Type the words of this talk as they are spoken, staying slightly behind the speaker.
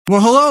Well,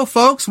 hello,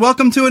 folks.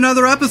 Welcome to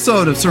another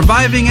episode of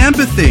Surviving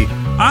Empathy.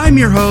 I'm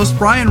your host,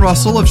 Brian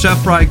Russell of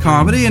Chef Bry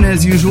Comedy, and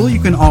as usual, you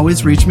can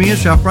always reach me at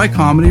Chef Bry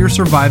Comedy or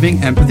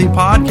Surviving Empathy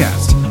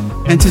Podcast.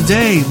 And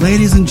today,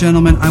 ladies and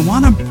gentlemen, I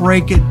want to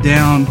break it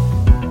down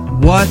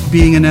what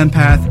being an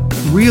empath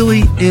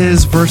really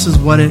is versus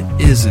what it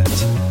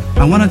isn't.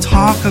 I want to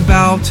talk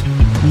about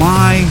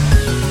my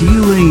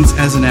dealings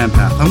as an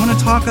empath. I want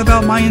to talk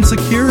about my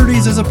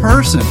insecurities as a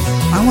person.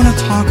 I want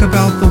to talk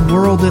about the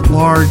world at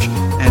large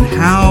and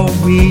how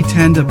we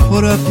tend to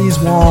put up these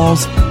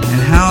walls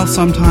and how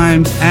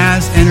sometimes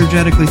as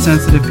energetically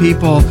sensitive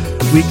people,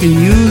 we can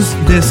use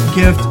this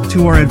gift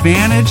to our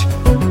advantage,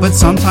 but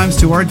sometimes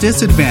to our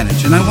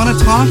disadvantage. And I want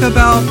to talk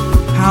about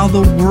how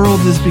the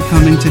world is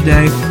becoming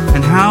today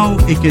and how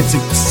it gets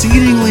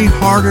exceedingly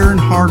harder and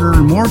harder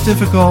and more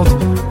difficult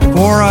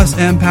for us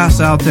empaths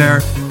out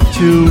there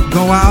to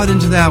go out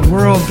into that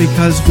world,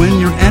 because when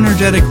you're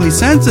energetically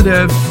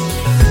sensitive,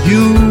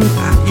 you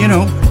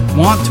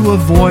want to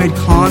avoid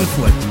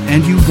conflict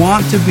and you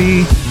want to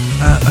be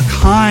a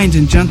kind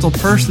and gentle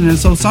person. And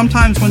so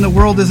sometimes when the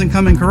world isn't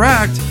coming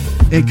correct,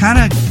 it kind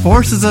of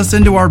forces us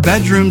into our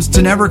bedrooms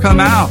to never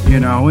come out,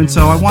 and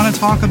so I want to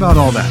talk about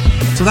all that.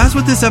 So that's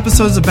what this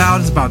episode is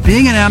about. It's about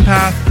being an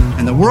empath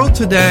and the world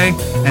today,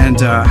 and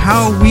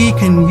how we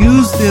can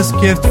use this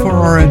gift for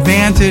our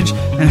advantage,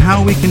 and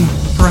how we can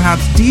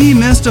perhaps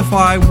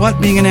demystify what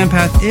being an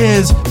empath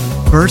is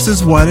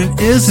versus what it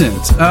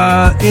isn't.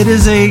 It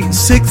is a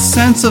sixth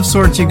sense of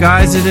sorts, you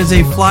guys. It is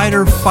a flight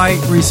or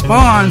fight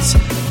response,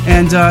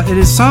 and it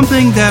is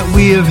something that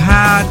we have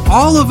had,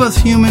 all of us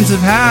humans have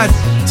had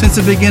since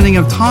the beginning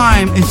of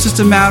time. It's just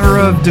a matter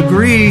of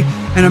degree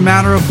and a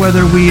matter of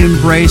whether we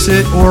embrace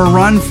it or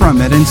run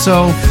from it. And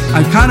so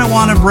I kind of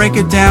want to break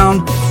it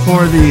down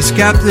for the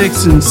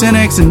skeptics and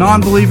cynics and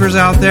non-believers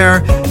out there,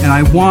 and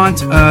I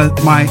want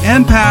my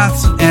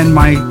empaths and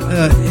my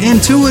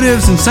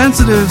intuitives and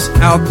sensitives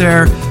out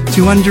there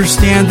to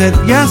understand that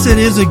yes, it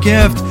is a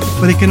gift,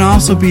 but it can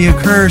also be a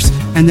curse,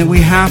 and that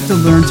we have to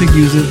learn to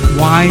use it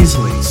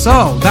wisely.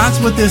 So that's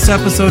what this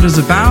episode is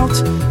about.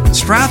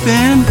 Strap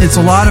in. It's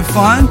a lot of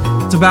fun.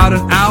 It's about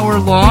an hour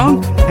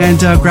long, and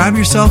grab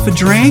yourself a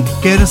drink,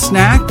 get a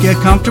snack, get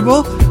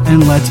comfortable,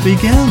 and let's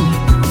begin.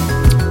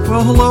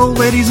 Well, hello,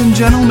 ladies and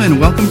gentlemen.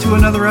 Welcome to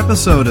another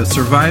episode of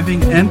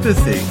Surviving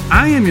Empathy.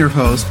 I am your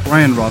host,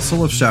 Brian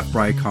Russell of Chef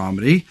Bry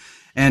Comedy.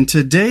 And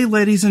today,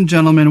 ladies and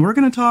gentlemen, we're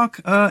going to talk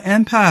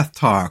empath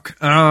talk.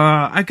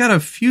 I got a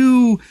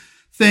few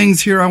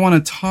things here I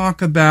want to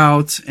talk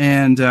about,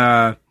 and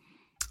I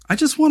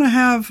just want to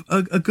have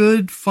a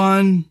good,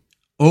 fun,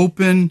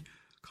 open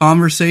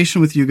conversation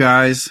with you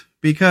guys,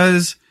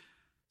 because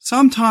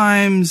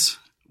sometimes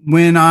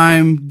when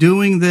I'm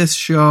doing this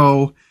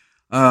show,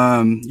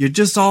 you're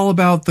just all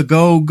about the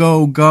go,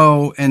 go,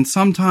 go. And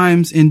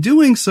sometimes in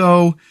doing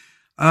so,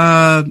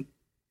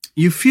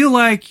 you feel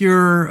like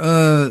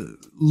you're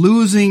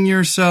losing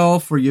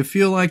yourself, or you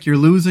feel like you're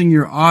losing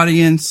your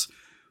audience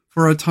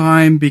for a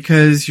time,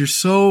 because you're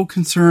so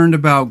concerned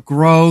about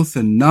growth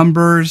and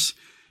numbers.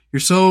 You're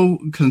so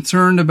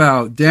concerned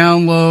about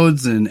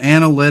downloads and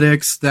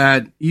analytics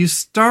that you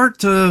start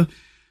to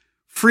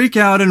freak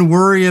out and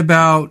worry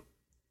about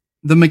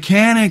the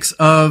mechanics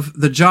of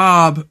the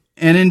job.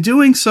 And in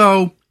doing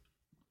so,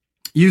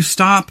 you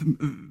stop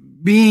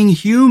being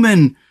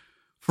human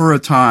for a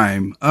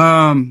time.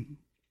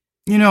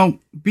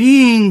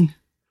 Being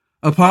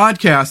a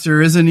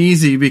podcaster isn't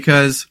easy,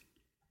 because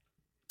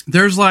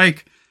there's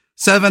like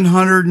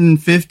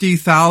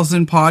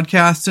 750,000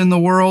 podcasts in the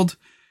world.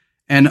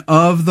 And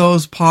of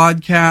those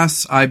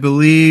podcasts, I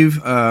believe,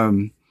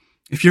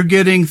 if you're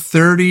getting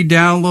 30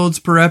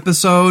 downloads per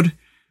episode,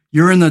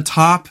 you're in the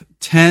top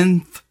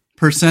 10th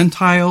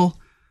percentile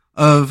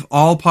of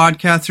all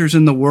podcasters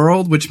in the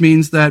world, which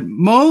means that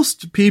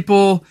most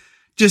people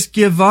just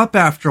give up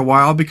after a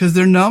while because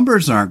their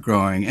numbers aren't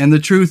growing. And the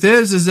truth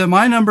is that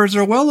my numbers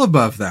are well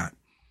above that.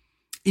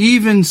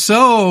 Even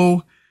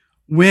so,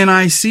 when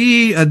I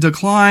see a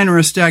decline or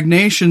a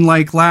stagnation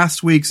like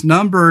last week's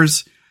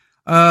numbers,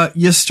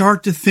 you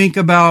start to think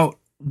about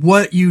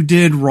what you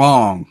did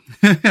wrong.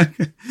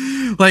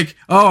 Like,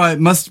 oh, it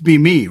must be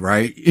me,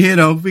 right?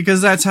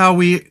 Because that's how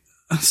we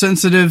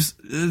sensitives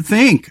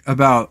think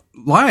about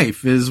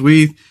life, is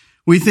we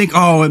think,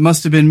 oh, it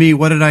must have been me.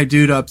 What did I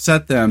do to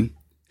upset them?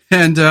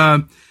 And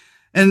I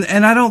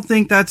don't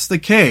think that's the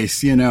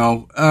case,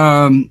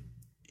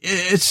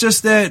 It's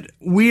just that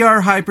we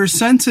are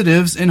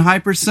hypersensitives, and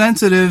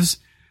hypersensitives,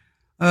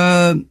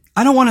 I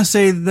don't want to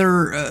say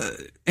they're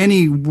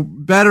any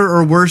better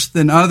or worse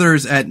than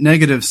others at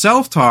negative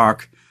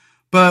self-talk,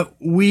 but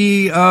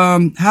we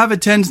have a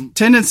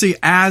tendency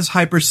as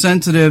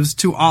hypersensitives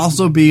to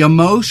also be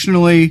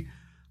emotionally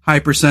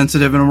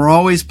hypersensitive, and we're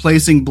always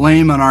placing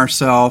blame on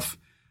ourselves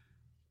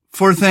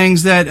for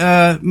things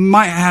that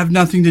might have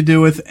nothing to do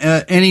with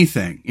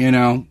anything,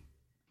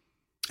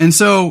 And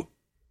so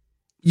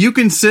you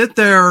can sit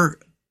there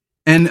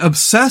and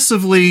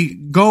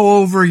obsessively go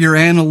over your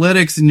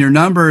analytics and your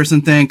numbers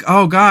and think,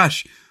 oh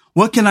gosh,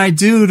 what can I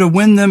do to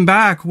win them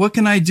back? What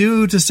can I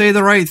do to say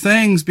the right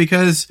things?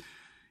 Because,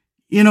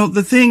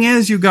 the thing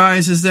is, you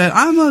guys, is that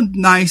I'm a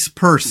nice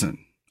person.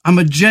 I'm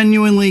a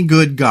genuinely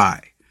good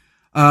guy.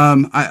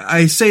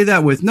 I say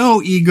that with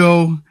no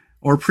ego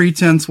or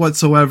pretense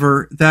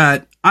whatsoever,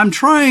 that I'm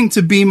trying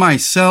to be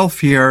myself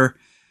here.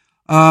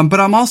 But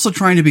I'm also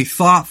trying to be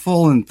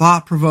thoughtful and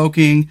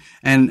thought-provoking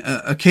and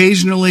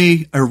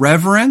occasionally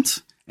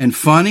irreverent and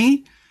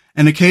funny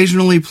and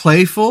occasionally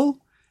playful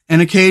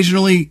and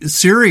occasionally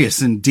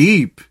serious and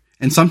deep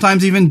and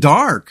sometimes even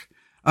dark,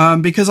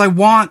 because I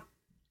want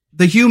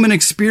the human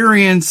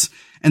experience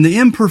and the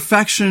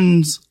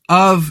imperfections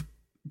of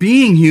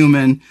being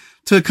human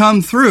to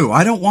come through.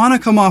 I don't want to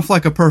come off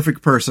like a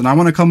perfect person. I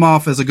want to come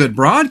off as a good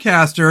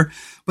broadcaster,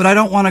 but I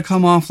don't want to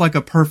come off like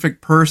a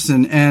perfect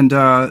person. And,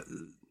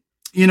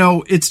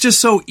 it's just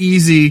so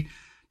easy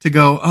to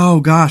go, oh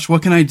gosh,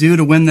 what can I do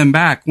to win them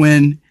back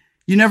when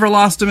you never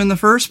lost them in the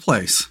first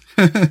place?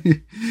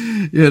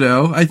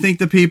 I think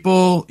the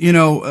people,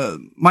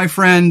 my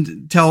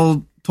friend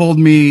told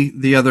me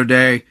the other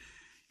day,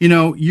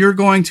 you're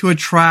going to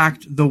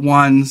attract the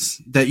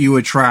ones that you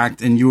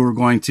attract, and you are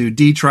going to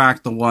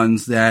detract the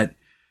ones that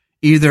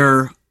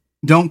either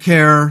don't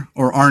care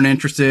or aren't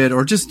interested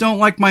or just don't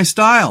like my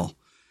style.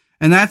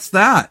 And that's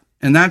that.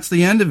 And that's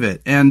the end of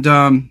it. And,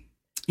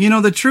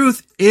 the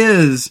truth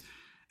is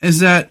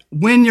that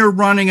when you're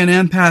running an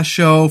empath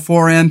show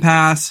for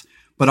empaths,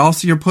 but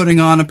also you're putting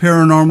on a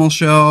paranormal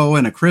show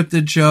and a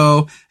cryptid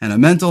show and a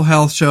mental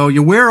health show,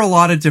 you wear a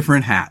lot of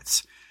different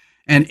hats.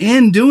 And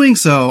in doing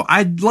so,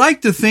 I'd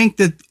like to think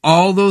that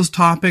all those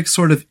topics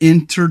sort of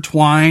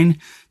intertwine,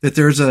 that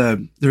there's a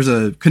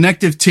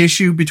connective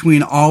tissue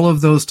between all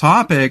of those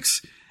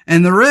topics.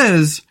 And there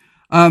is,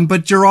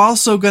 but you're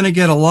also going to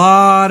get a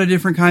lot of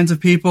different kinds of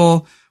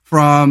people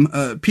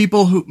from,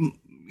 people who,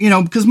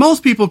 because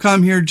most people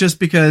come here just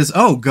because,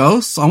 oh,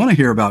 ghosts, I want to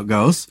hear about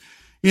ghosts.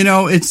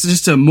 It's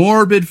just a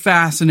morbid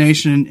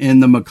fascination in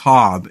the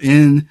macabre,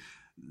 in,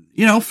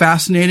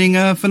 fascinating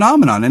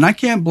phenomenon. And I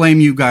can't blame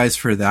you guys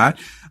for that.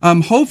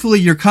 Hopefully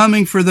you're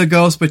coming for the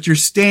ghosts, but you're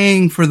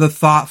staying for the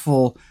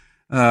thoughtful,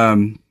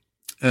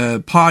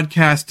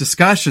 podcast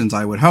discussions,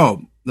 I would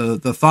hope,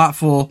 the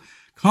thoughtful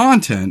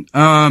content.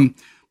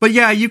 But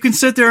yeah, you can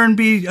sit there and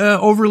be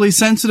overly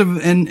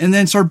sensitive and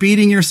then start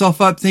beating yourself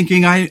up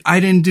thinking, I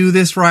didn't do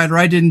this right, or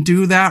I didn't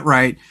do that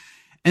right.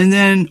 And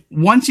then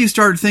once you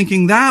start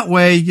thinking that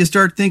way, you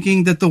start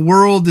thinking that the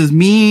world is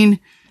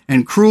mean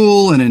and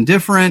cruel and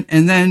indifferent.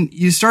 And then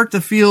you start to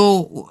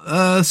feel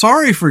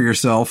sorry for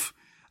yourself.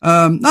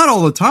 Not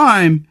all the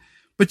time,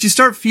 but you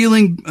start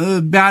feeling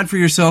bad for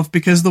yourself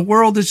because the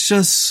world is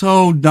just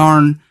so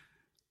darn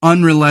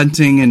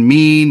unrelenting and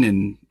mean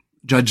and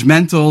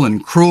judgmental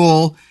and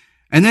cruel.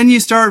 And then you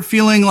start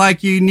feeling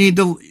like then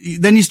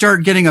you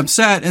start getting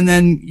upset, and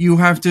then you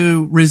have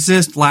to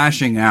resist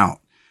lashing out.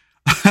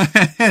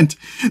 And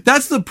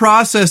that's the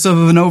process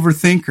of an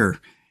overthinker.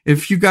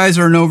 If you guys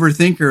are an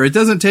overthinker, it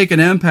doesn't take an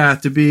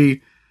empath to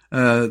be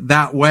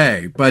that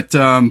way. But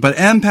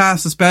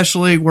empaths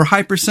especially, we're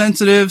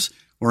hypersensitives,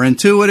 we're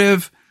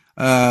intuitive,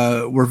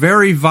 we're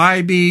very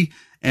vibey,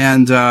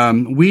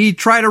 and we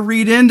try to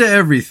read into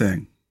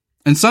everything.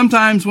 And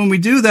sometimes when we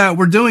do that,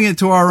 we're doing it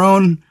to our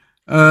own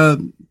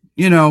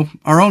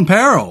our own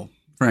peril,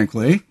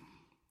 frankly.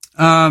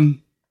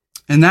 And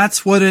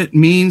that's what it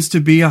means to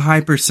be a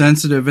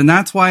hypersensitive. And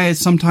that's why it's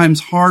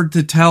sometimes hard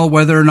to tell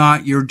whether or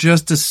not you're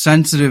just a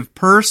sensitive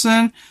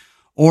person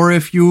or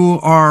if you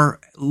are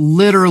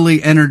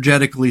literally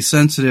energetically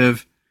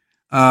sensitive.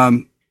 A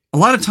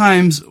lot of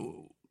times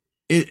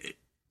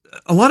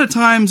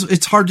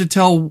it's hard to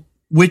tell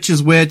which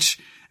is which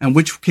and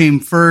which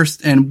came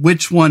first and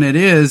which one it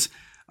is.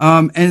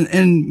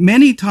 And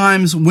many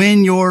times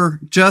when you're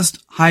just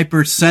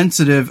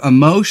hypersensitive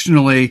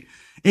emotionally,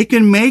 it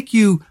can make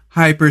you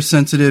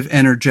hypersensitive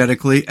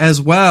energetically as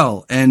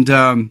well. And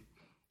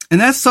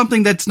that's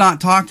something that's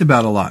not talked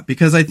about a lot,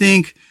 because I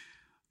think,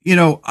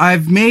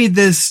 I've made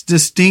this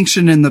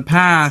distinction in the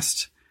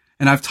past,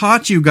 and I've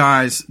taught you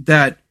guys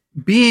that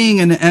being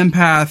an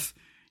empath,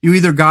 you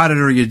either got it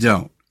or you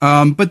don't.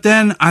 But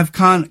then I've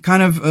kind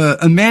of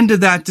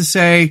amended that to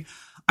say,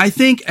 I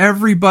think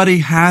everybody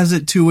has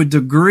it to a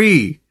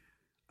degree.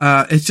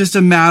 It's just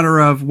a matter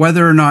of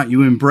whether or not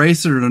you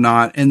embrace it or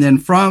not. And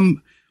then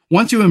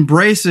once you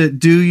embrace it,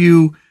 do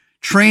you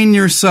train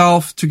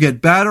yourself to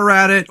get better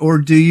at it, or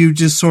do you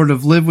just sort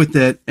of live with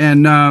it?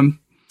 And I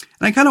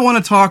kind of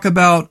want to talk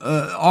about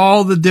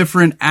all the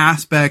different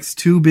aspects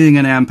to being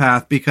an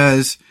empath,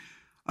 because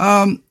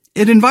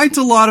it invites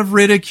a lot of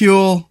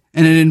ridicule,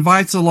 and it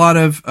invites a lot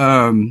of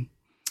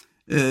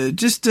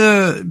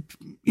negativity,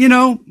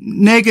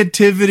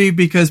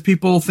 because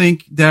people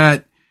think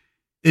that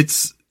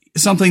it's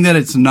something that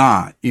it's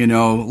not. A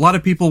lot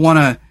of people want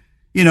to,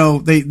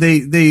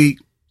 they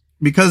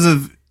because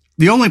of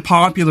the only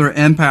popular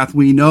empath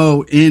we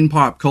know in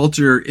pop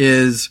culture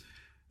is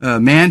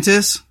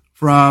Mantis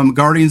from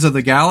Guardians of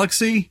the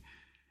Galaxy,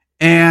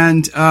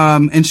 and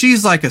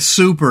she's like a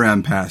super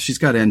empath. She's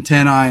got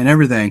antennae and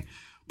everything.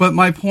 But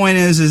my point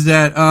is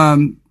that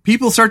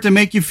people start to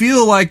make you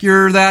feel like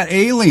you're that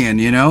alien,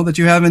 that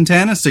you have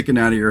antennas sticking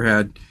out of your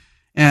head.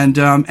 And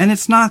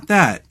it's not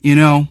that,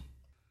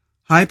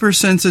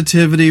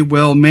 Hypersensitivity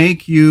will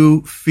make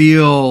you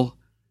feel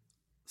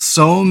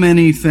so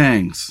many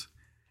things,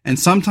 and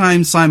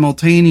sometimes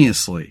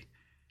simultaneously.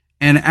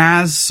 And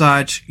as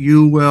such,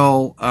 you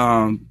will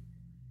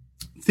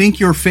think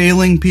you're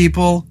failing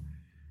people.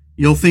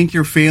 You'll think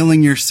you're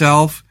failing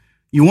yourself.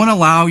 You won't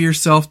allow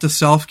yourself to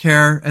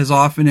self-care as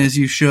often as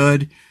you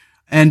should.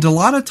 And a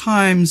lot of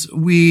times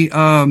we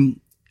are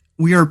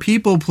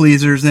people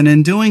pleasers, and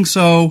in doing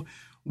so,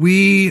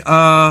 we're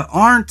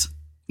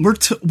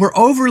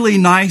overly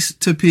nice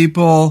to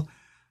people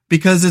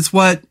because it's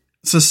what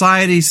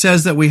society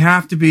says that we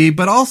have to be,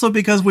 but also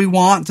because we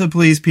want to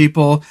please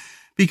people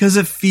because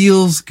it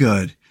feels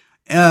good.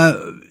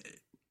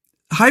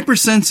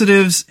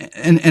 Hypersensitives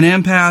and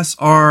empaths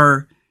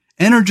are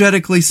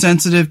energetically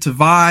sensitive to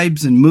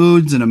vibes and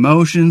moods and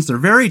emotions. They're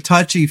very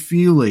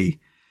touchy-feely.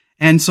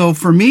 And so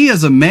for me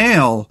as a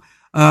male,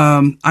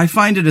 I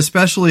find it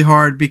especially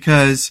hard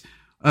because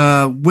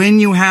when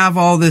you have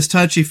all this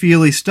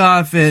touchy-feely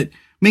stuff, it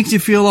makes you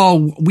feel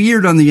all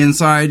weird on the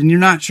inside, and you're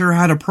not sure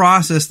how to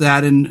process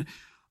that. And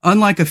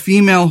unlike a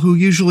female who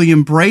usually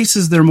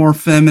embraces their more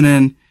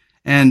feminine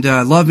and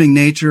loving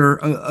nature,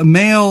 a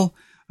male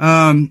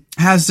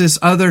has this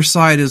other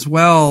side as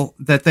well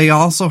that they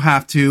also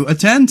have to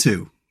attend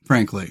to,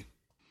 frankly.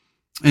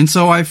 And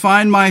so I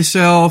find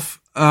myself,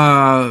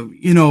 beside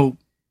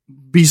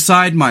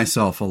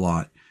myself a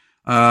lot.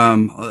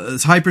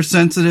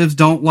 Hypersensitives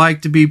don't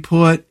like to be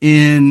put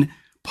in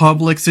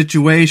public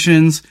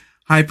situations.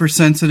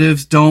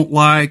 Hypersensitives don't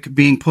like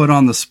being put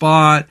on the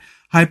spot.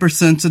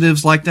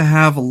 Hypersensitives like to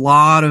have a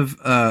lot of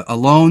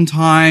alone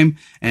time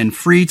and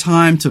free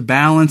time to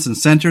balance and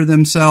center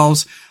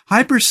themselves.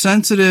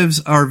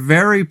 Hypersensitives are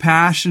very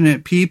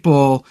passionate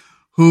people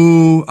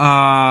who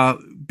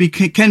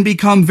can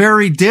become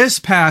very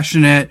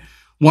dispassionate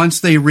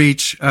once they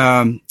reach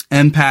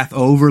empath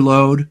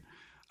overload.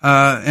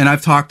 And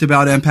I've talked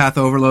about empath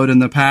overload in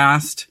the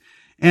past.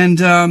 And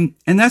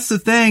that's the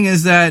thing,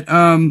 is that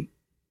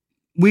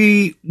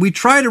we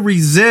try to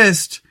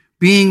resist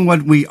being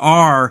what we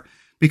are,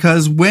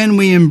 because when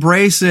we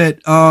embrace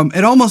it,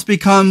 it almost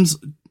becomes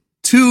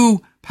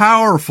too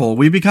powerful.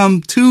 We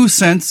become too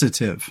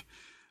sensitive.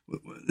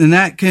 And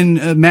that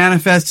can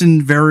manifest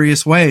in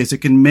various ways. It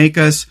can make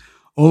us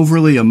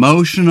overly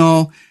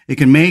emotional. It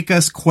can make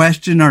us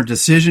question our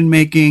decision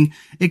making.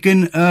 It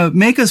can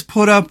make us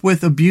put up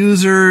with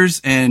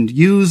abusers and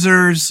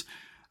users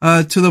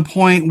to the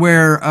point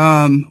where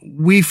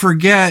we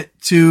forget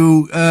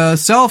to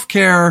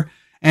self-care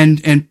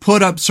and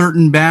put up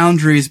certain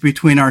boundaries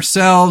between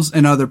ourselves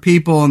and other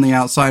people in the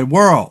outside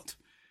world.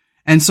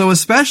 And so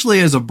especially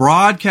as a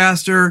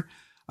broadcaster,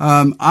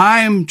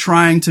 I'm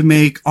trying to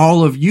make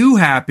all of you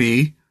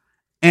happy.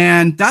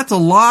 And that's a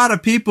lot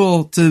of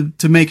people to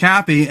make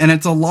happy. And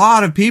it's a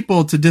lot of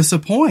people to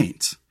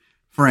disappoint,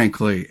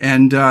 frankly.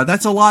 And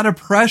that's a lot of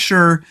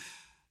pressure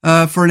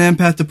for an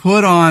empath to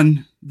put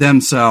on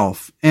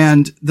themselves.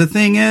 And the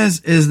thing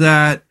is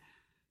that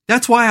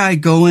that's why I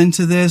go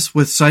into this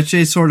with such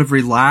a sort of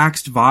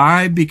relaxed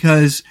vibe,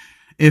 because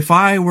if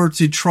I were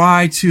to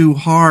try too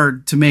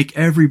hard to make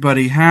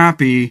everybody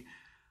happy,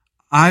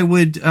 I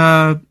would,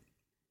 I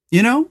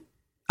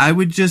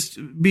would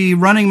just be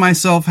running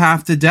myself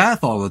half to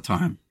death all the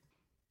time.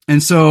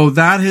 And so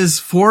that has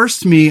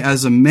forced me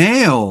as a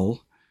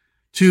male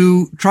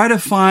to try to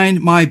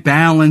find my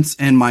balance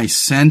and my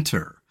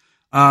center.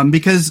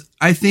 Because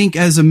I think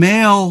as a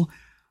male,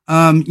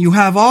 you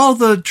have all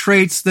the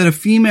traits that a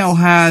female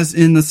has,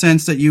 in the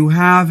sense that you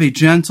have a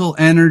gentle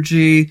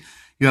energy,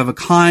 you have a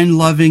kind,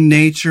 loving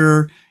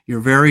nature,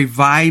 you're very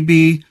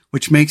vibey,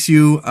 which makes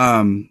you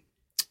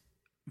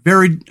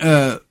very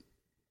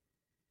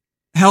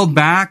held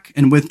back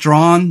and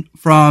withdrawn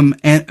from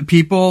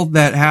people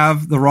that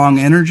have the wrong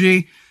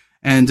energy.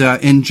 And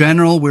in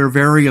general, we're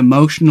very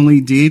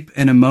emotionally deep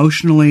and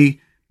emotionally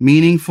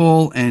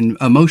meaningful and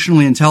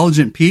emotionally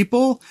intelligent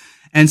people.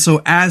 And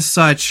so as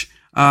such,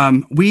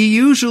 we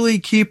usually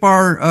keep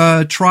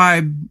our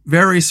tribe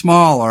very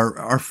small,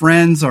 our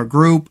friends, our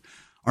group,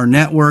 our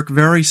network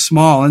very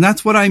small. And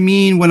that's what I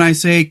mean when I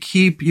say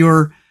keep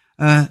your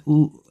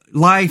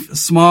life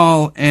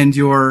small and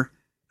your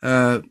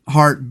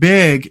heart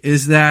big,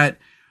 is that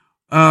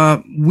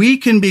we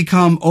can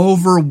become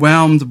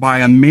overwhelmed by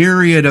a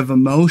myriad of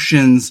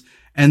emotions,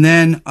 and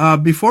then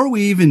before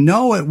we even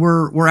know it,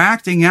 we're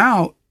acting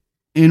out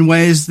in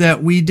ways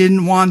that we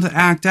didn't want to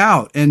act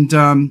out. And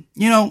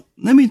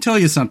let me tell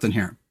you something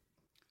here.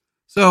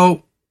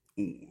 So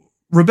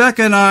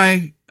Rebecca and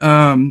I,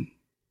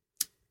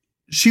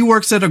 she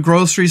works at a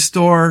grocery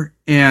store,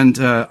 and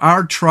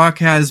our truck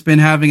has been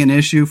having an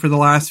issue for the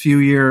last few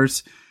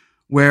years,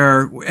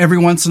 where every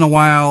once in a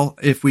while,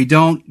 if we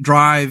don't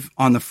drive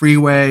on the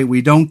freeway,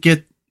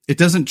 it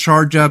doesn't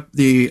charge up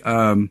the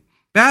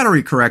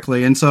battery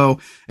correctly. And so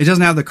it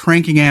doesn't have the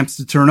cranking amps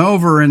to turn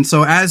over. And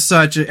so as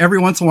such, every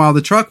once in a while,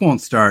 the truck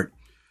won't start.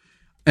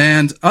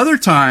 And other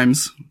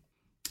times,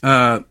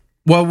 what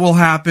will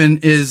happen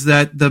is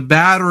that the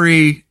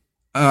battery,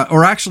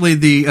 or actually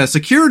the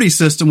security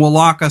system will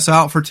lock us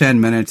out for 10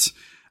 minutes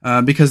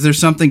because there's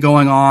something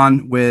going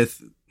on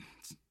with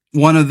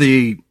one of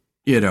the,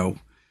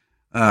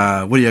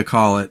 what do you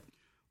call it?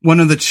 One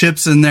of the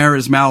chips in there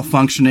is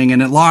malfunctioning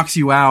and it locks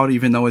you out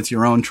even though it's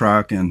your own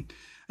truck, and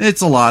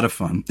it's a lot of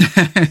fun.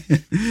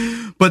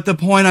 But the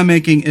point I'm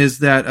making is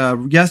that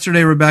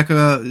yesterday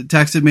Rebecca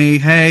texted me,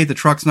 hey, the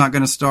truck's not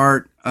going to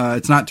start.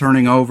 It's not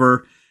turning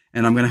over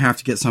and I'm going to have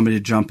to get somebody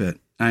to jump it.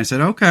 And I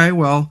said, okay,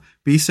 well,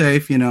 be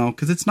safe,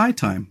 because it's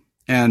nighttime.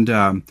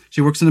 And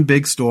she works in a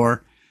big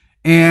store.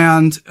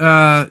 And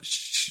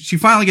she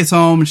finally gets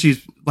home and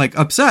she's like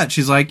upset.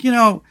 She's like,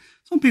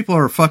 some people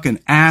are fucking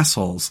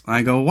assholes.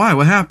 I go, why?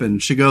 What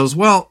happened? She goes,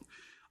 well,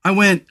 I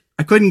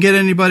couldn't get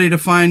anybody to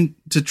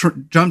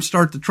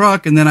jumpstart the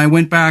truck. And then I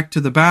went back to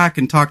the back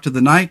and talked to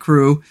the night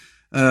crew,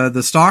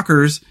 the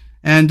stalkers,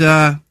 and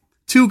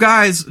 2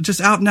 guys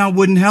just out and out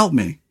wouldn't help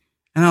me.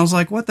 And I was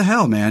like, what the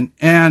hell, man?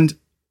 And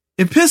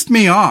it pissed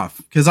me off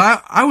because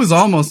I was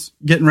almost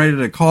getting ready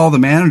to call the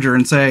manager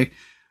and say,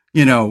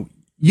 you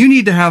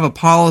need to have a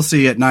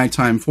policy at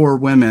nighttime for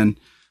women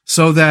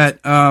so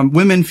that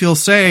women feel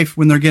safe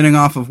when they're getting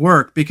off of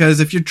work. Because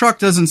if your truck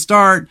doesn't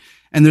start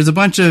and there's a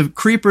bunch of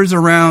creepers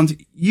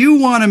around, you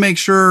want to make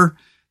sure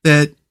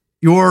that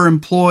your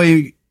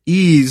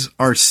employees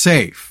are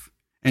safe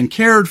and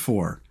cared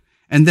for,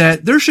 and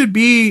that there should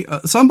be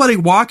somebody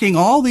walking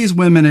all these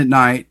women at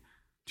night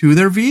to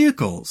their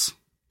vehicles.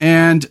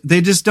 And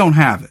they just don't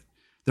have it.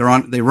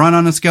 They run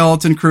on a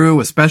skeleton crew,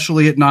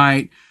 especially at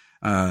night.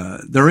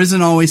 There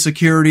isn't always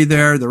security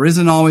there. There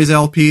isn't always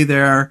LP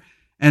there.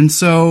 And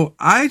so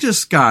I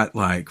just got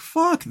like,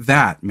 fuck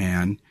that,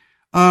 man.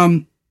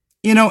 And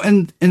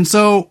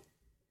so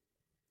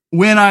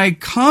when I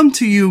come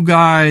to you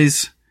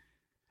guys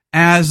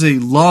as a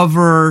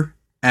lover,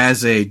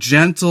 as a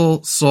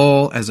gentle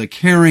soul, as a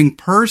caring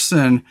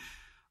person,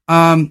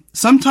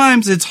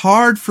 sometimes it's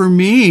hard for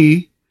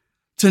me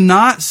to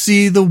not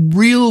see the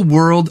real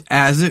world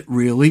as it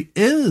really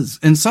is.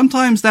 And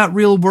sometimes that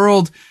real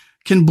world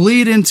can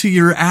bleed into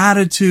your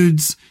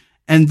attitudes,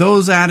 and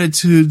those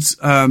attitudes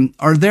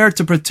are there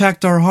to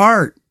protect our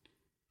heart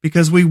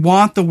because we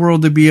want the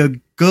world to be a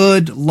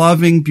good,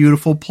 loving,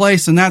 beautiful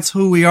place. And that's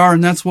who we are,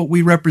 and that's what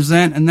we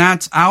represent, and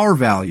that's our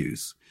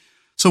values.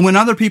 So when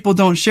other people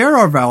don't share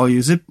our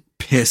values, it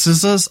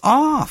pisses us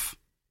off.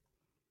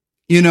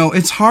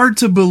 It's hard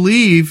to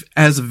believe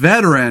as a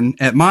veteran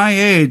at my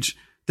age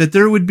that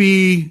there would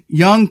be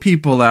young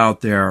people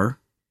out there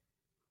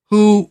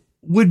who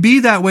would be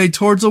that way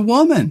towards a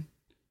woman.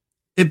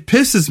 It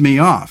pisses me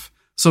off.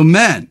 So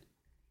men,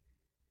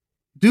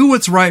 do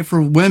what's right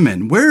for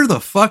women. Where the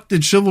fuck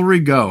did chivalry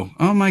go?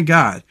 Oh my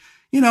God.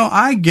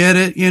 I get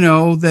it,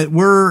 that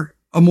we're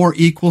a more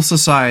equal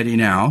society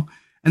now,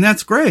 and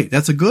that's great.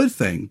 That's a good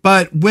thing.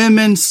 But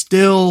women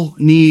still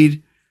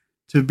need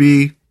to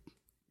be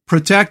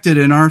protected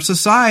in our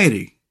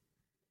society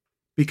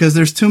because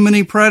there's too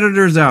many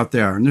predators out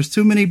there, and there's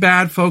too many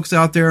bad folks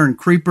out there, and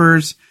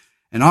creepers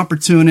and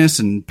opportunists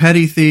and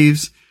petty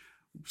thieves.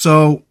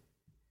 So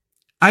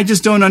I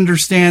just don't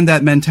understand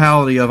that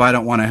mentality of I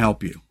don't want to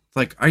help you. It's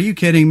like, are you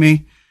kidding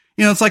me?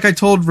 It's like I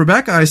told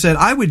Rebecca, I said,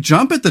 I would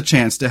jump at the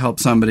chance to help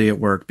somebody at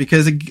work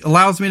because it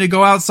allows me to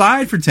go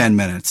outside for 10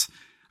 minutes.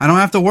 I don't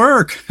have to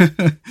work.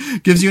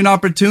 Gives you an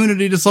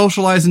opportunity to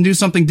socialize and do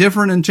something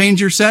different and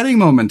change your setting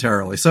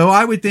momentarily. So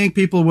I would think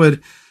people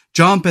would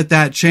jump at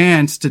that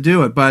chance to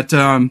do it. But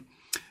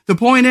the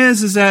point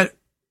is that,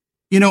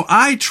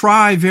 I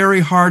try very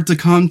hard to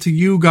come to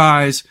you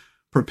guys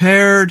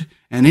prepared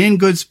and in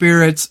good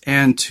spirits,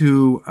 and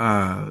to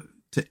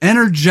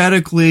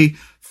energetically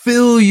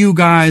fill you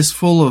guys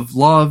full of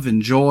love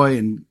and joy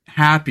and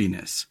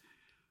happiness.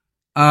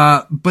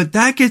 But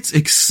that gets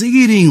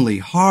exceedingly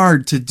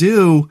hard to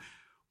do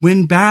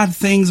when bad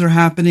things are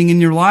happening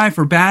in your life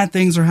or bad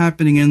things are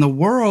happening in the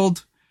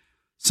world.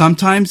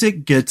 Sometimes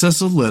it gets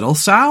us a little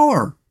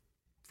sour,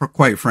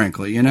 quite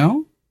frankly,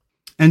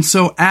 And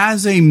so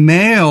as a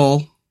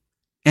male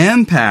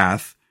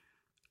empath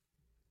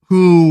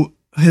who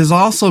has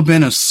also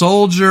been a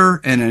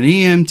soldier and an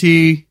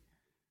EMT,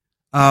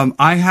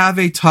 I have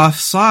a tough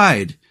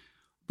side,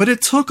 but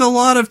it took a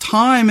lot of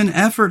time and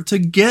effort to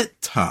get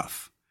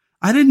tough.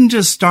 I didn't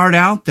just start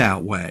out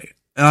that way.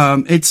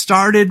 It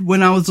started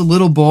when I was a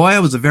little boy. I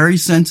was a very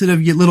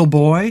sensitive little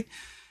boy,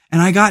 and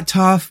I got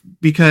tough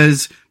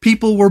because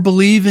people were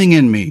believing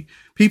in me.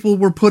 People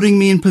were putting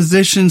me in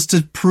positions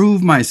to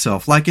prove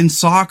myself, like in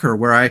soccer,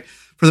 where I,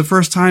 for the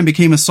first time,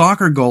 became a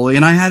soccer goalie,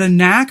 and I had a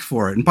knack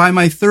for it. And by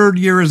my 3rd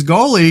year as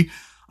goalie,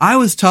 I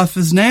was tough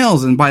as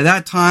nails. And by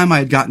that time, I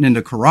had gotten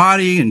into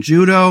karate and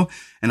judo,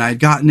 and I had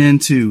gotten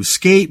into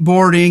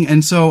skateboarding.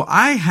 And so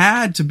I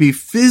had to be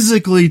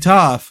physically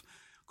tough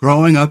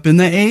growing up in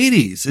the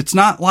 80s. It's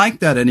not like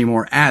that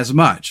anymore as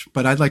much,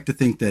 but I'd like to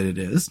think that it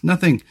is.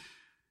 Nothing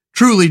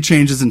truly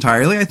changes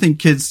entirely. I think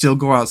kids still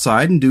go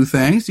outside and do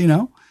things,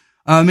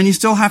 and you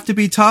still have to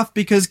be tough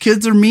because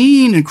kids are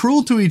mean and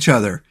cruel to each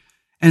other.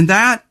 And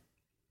that,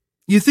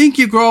 you think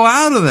you grow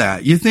out of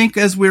that. You think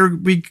as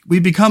we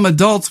become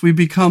adults, we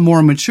become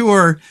more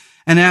mature,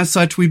 and as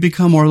such, we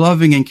become more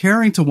loving and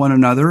caring to one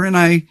another. And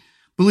I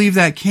believe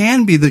that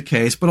can be the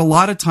case, but a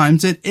lot of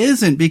times it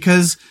isn't,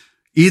 because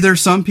either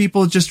some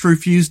people just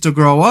refuse to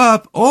grow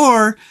up,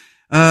 or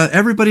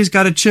everybody's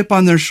got a chip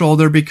on their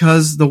shoulder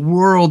because the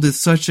world is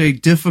such a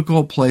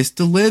difficult place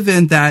to live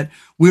in, that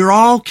we're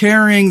all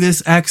carrying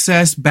this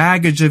excess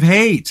baggage of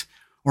hate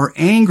or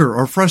anger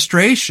or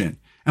frustration.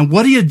 And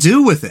what do you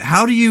do with it?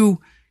 How do you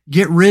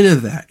get rid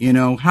of that?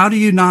 How do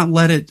you not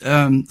let it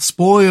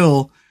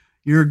spoil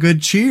your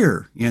good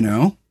cheer?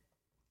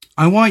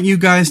 I want you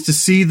guys to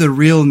see the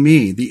real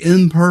me, the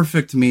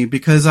imperfect me,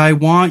 because I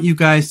want you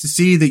guys to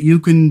see that you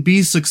can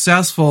be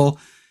successful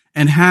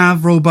and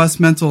have robust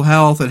mental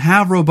health and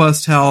have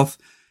robust health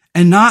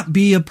and not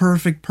be a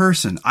perfect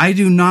person. I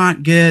do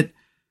not get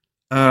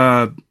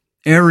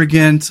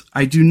arrogant.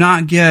 I do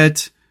not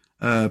get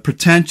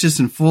pretentious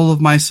and full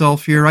of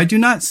myself here. I do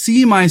not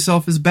see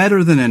myself as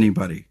better than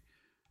anybody,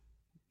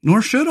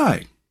 nor should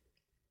I.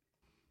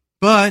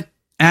 But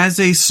as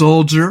a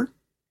soldier,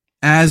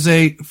 as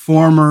a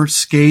former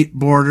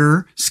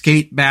skateboarder,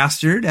 skate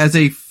bastard, as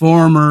a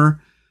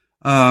former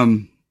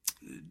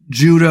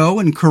judo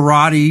and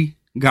karate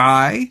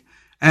guy,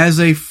 as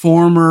a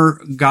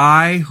former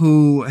guy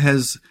who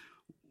has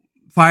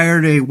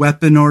fired a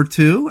weapon or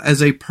two,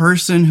 as a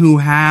person who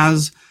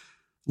has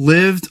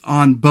lived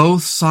on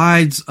both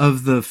sides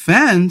of the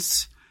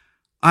fence,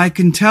 I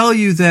can tell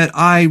you that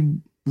I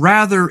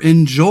rather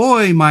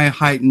enjoy my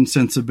heightened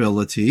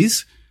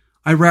sensibilities.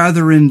 I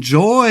rather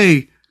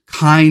enjoy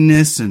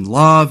kindness and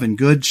love and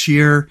good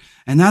cheer.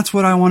 And that's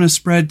what I want to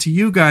spread to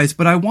you guys.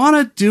 But I want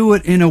to do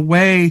it in a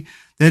way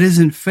that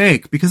isn't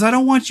fake, because I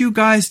don't want you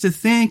guys to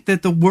think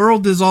that the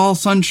world is all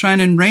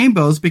sunshine and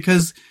rainbows,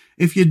 because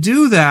if you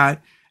do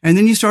that, and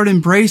then you start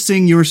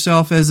embracing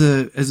yourself as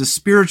a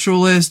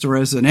spiritualist or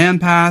as an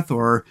empath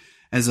or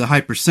as a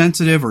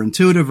hypersensitive or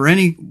intuitive or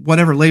any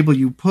whatever label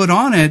you put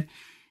on it,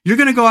 you're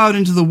going to go out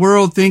into the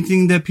world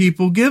thinking that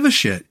people give a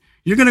shit.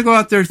 You're going to go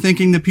out there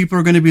thinking that people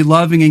are going to be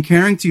loving and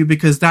caring to you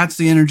because that's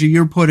the energy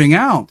you're putting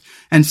out.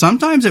 And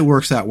sometimes it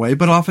works that way,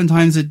 but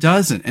oftentimes it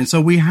doesn't. And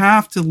so we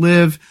have to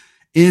live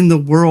in the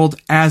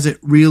world as it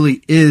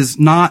really is,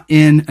 not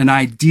in an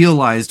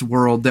idealized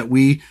world that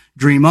we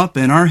dream up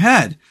in our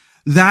head.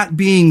 That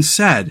being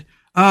said,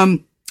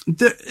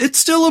 it's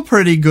still a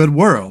pretty good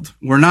world.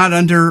 We're not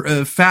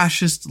under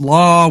fascist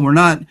law. We're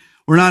not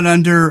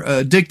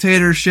under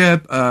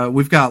dictatorship.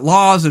 We've got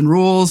laws and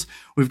rules.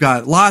 We've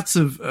got lots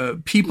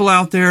of people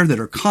out there that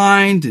are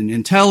kind and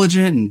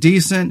intelligent and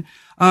decent.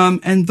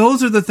 And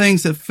those are the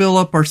things that fill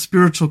up our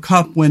spiritual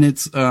cup when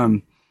it's,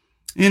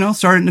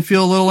 starting to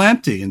feel a little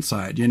empty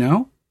inside,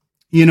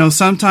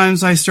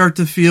 sometimes I start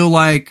to feel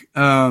like,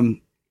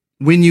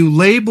 when you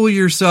label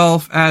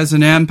yourself as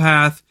an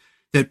empath,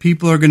 that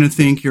people are going to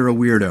think you're a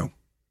weirdo.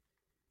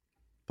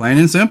 Plain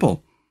and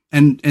simple.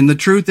 And the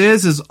truth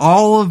is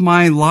all of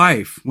my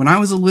life, when I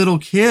was a little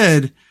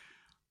kid,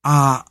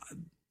 I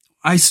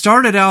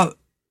started out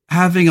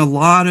having a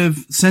lot of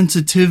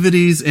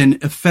sensitivities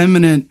and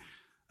effeminate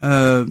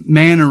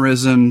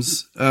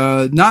mannerisms,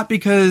 not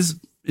because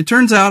it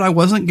turns out I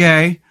wasn't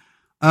gay,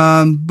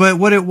 but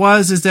what it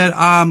was is that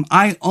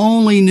I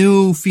only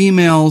knew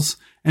females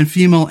and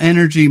female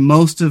energy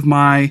most of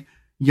my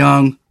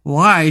young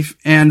life.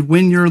 And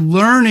when you're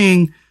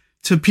learning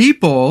to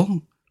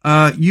people,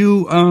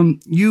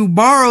 you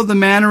borrow the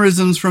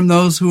mannerisms from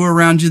those who are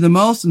around you the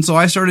most. And so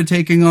I started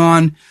taking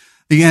on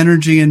the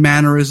energy and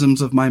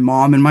mannerisms of my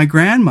mom and my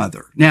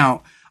grandmother.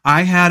 Now,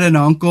 I had an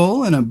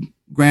uncle and a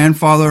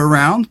grandfather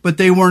around, but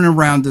they weren't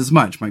around as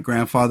much. My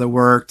grandfather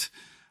worked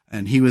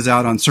and he was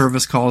out on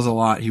service calls a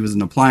lot. He was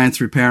an appliance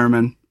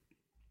repairman.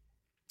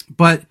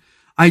 But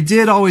I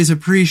did always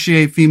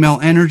appreciate female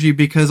energy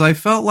because I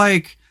felt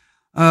like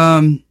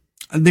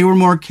they were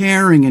more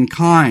caring and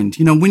kind.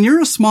 When you're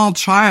a small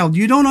child,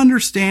 you don't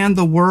understand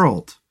the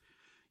world.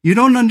 You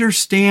don't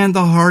understand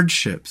the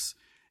hardships.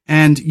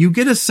 And you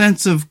get a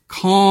sense of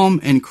calm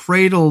and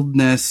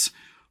cradledness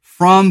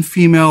from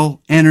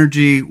female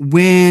energy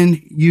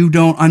when you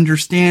don't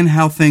understand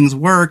how things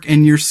work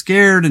and you're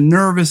scared and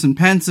nervous and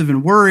pensive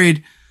and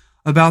worried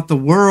about the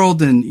world,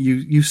 and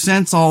you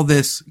sense all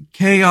this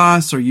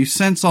chaos, or you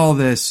sense all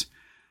this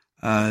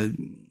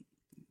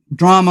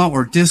drama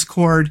or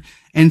discord.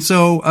 And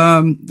so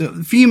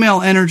the female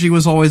energy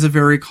was always a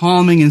very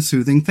calming and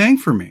soothing thing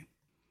for me.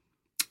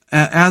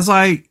 As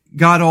I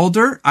got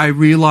older, I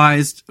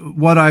realized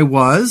what I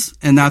was,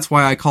 and that's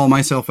why I call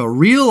myself a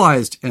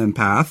realized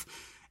empath.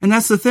 And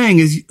that's the thing,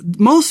 is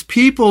most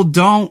people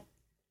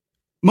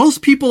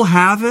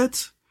have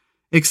it,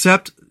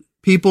 except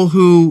people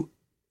who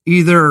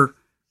either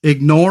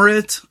ignore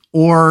it,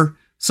 or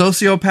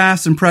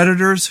sociopaths and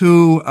predators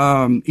who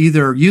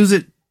either use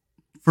it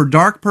for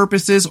dark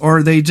purposes,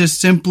 or they just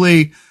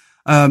simply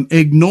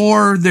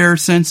ignore their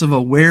sense of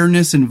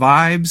awareness and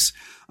vibes.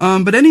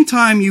 But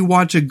anytime you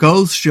watch a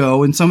ghost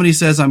show and somebody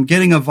says, I'm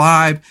getting a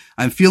vibe,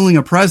 I'm feeling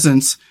a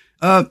presence,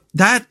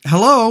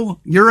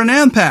 you're an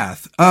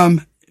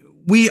empath.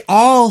 We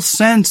all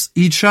sense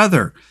each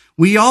other.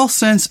 We all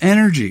sense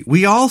energy.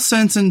 We all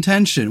sense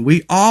intention.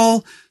 We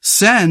all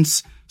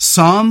sense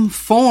some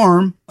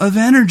form of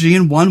energy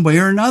in one way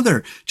or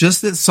another,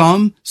 just that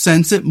some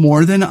sense it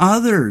more than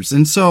others.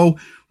 And so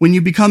when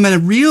you become a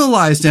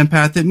realized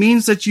empath, it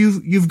means that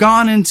you've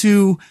gone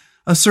into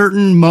a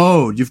certain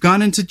mode. You've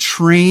gone into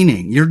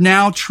training. You're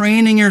now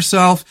training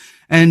yourself.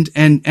 And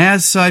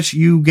as such,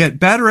 you get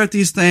better at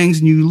these things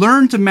and you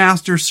learn to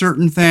master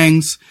certain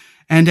things.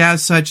 And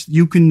as such,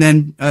 you can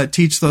then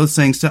teach those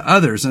things to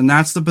others. And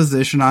that's the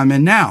position I'm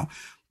in now.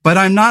 But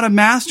I'm not a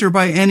master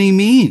by any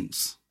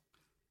means.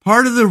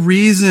 Part of the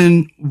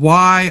reason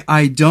why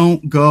I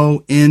don't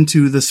go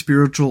into the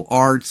spiritual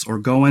arts or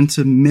go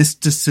into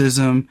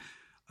mysticism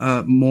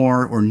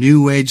more or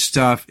new age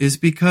stuff is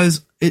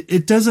because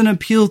it doesn't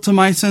appeal to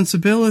my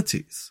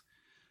sensibilities.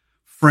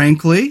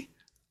 Frankly,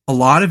 a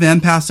lot of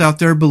empaths out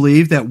there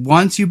believe that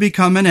once you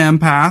become an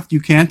empath,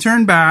 you can't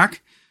turn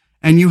back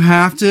and you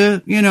have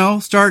to,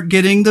 start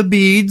getting the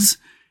beads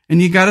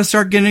and you got to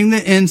start getting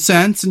the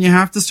incense and you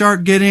have to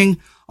start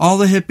getting all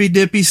the hippy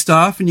dippy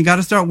stuff and you got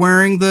to start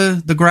wearing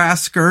the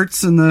grass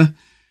skirts and the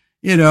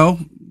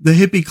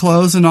hippie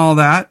clothes and all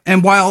that.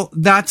 And while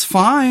that's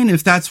fine,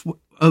 if that's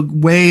a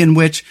way in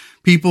which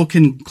people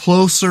can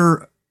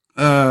closer,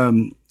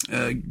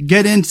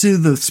 get into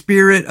the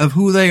spirit of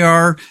who they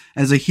are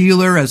as a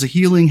healer, as a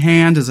healing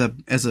hand, as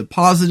a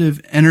positive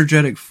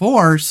energetic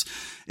force,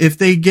 if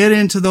they get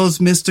into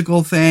those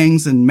mystical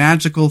things and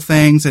magical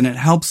things and it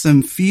helps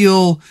them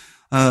feel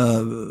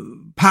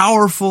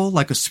powerful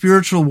like a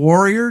spiritual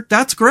warrior,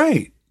 that's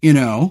great.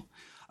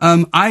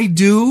 I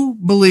do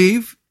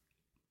believe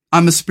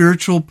I'm a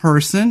spiritual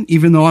person.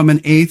 Even though I'm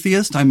an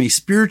atheist, I'm a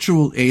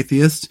spiritual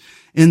atheist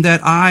in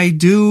that I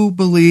do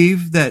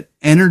believe that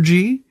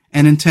energy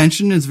and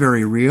intention is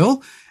very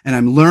real, and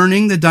I'm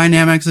learning the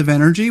dynamics of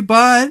energy.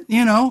 But,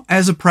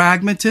 as a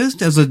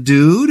pragmatist, as a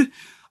dude,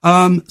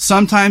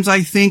 sometimes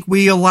I think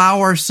we allow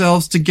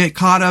ourselves to get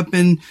caught up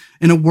in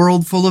a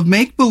world full of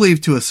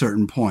make-believe to a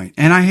certain point.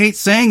 And I hate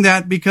saying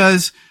that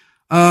because,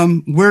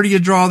 where do you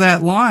draw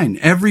that line?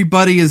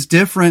 Everybody is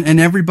different and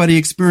everybody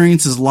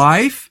experiences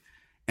life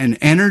and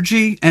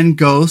energy and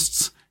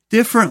ghosts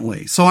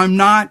differently. So I'm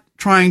not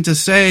trying to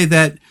say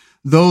that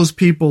those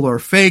people are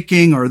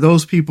faking or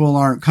those people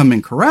aren't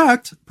coming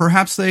correct.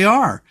 Perhaps they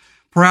are.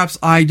 Perhaps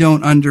I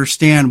don't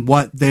understand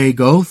what they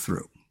go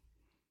through.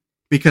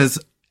 Because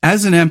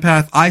as an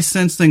empath, I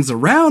sense things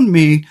around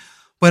me,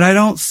 but I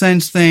don't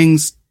sense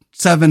things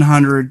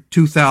 700,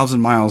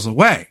 2,000 miles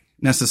away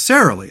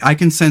necessarily. I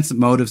can sense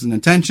motives and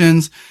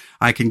intentions.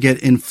 I can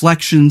get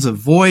inflections of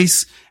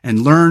voice and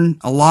learn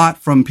a lot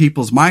from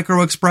people's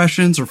micro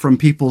expressions or from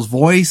people's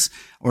voice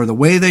or the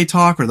way they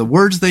talk or the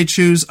words they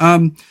choose.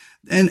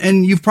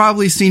 And you've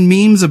probably seen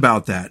memes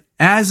about that.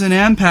 As an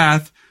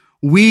empath,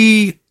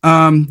 we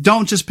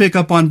don't just pick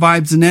up on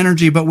vibes and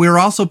energy, but we're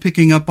also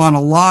picking up on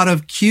a lot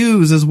of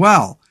cues as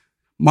well.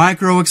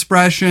 Micro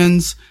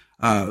expressions,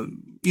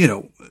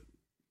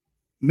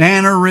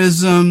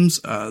 mannerisms,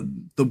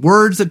 the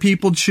words that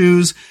people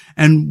choose,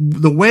 and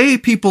the way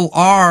people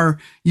are.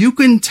 You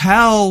can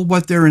tell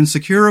what they're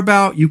insecure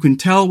about. You can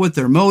tell what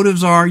their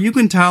motives are. You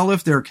can tell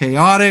if they're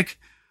chaotic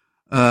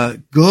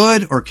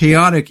good or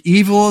chaotic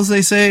evil, as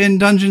they say in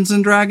Dungeons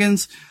and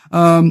Dragons,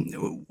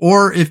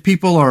 or if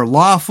people are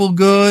lawful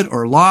good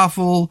or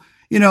lawful.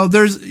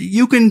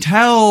 You can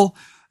tell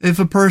if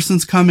a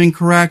person's coming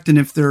correct and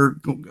if they're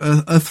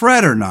a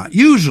threat or not.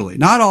 Usually,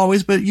 not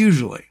always, but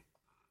usually.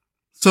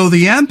 So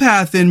the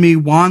empath in me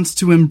wants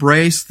to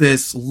embrace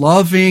this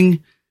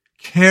loving,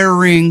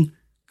 caring,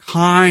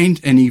 kind,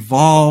 and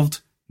evolved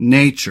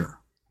nature.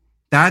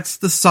 That's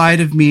the side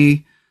of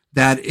me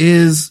that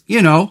is,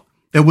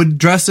 that would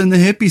dress in the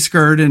hippie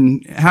skirt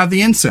and have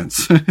the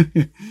incense.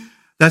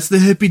 That's the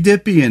hippy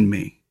dippy in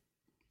me.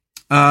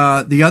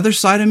 The other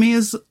side of me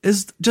is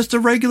just a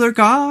regular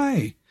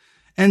guy.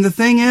 And the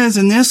thing is,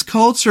 in this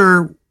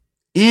culture,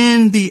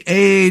 in the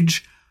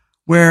age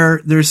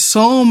where there's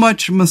so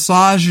much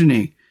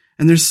misogyny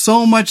and there's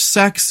so much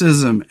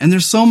sexism and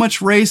there's so much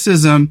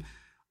racism,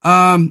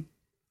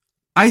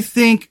 I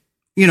think,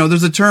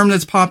 there's a term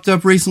that's popped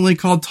up recently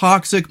called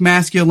toxic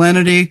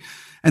masculinity.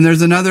 And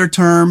there's another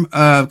term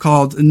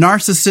called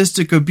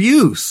narcissistic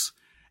abuse.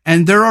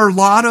 And there are a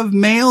lot of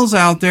males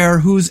out there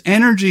whose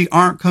energy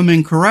aren't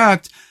coming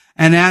correct.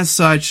 And as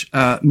such,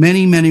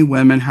 many, many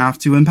women have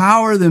to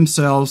empower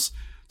themselves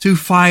to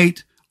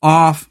fight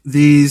off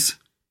these,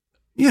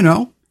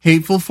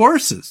 hateful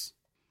forces.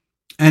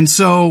 And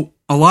so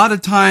a lot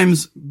of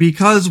times,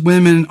 because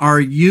women are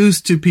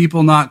used to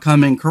people not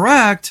coming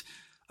correct,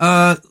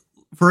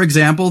 for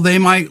example, they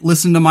might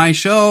listen to my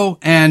show,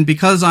 and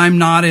because I'm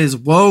not as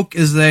woke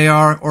as they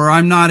are, or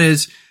I'm not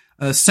as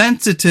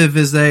sensitive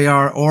as they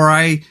are, or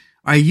I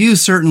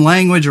use certain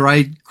language, or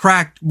I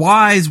crack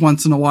wise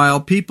once in a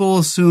while, people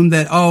assume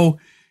that,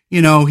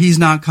 he's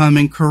not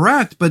coming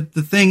correct. But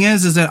the thing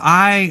is that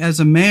I,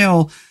 as a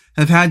male,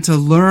 have had to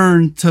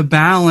learn to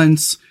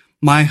balance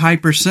my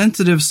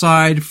hypersensitive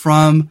side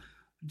from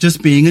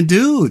just being a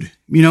dude,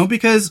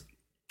 because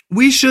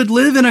we should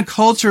live in a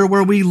culture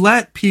where we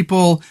let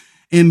people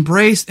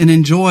embrace and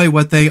enjoy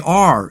what they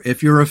are.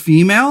 If you're a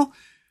female,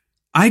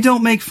 I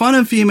don't make fun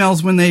of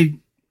females when they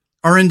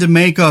are into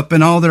makeup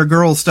and all their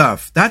girl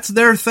stuff. That's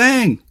their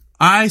thing.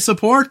 I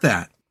support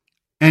that.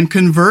 And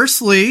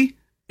conversely,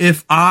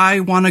 if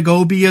I want to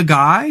go be a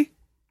guy,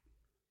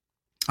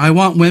 I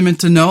want women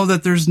to know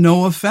that there's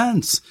no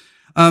offense.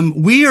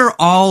 We are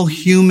all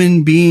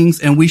human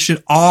beings, and we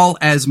should all,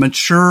 as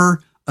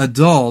mature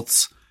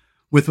adults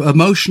with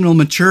emotional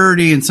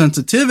maturity and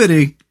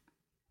sensitivity,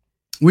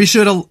 we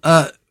should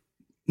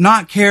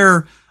not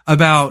care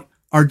about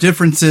our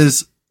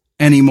differences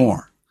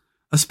anymore,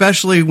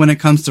 especially when it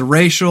comes to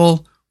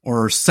racial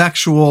or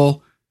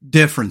sexual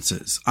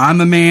differences.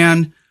 I'm a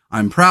man.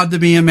 I'm proud to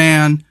be a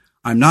man.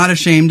 I'm not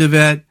ashamed of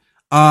it.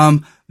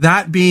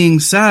 That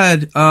being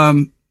said,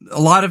 a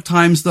lot of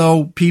times,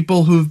 though,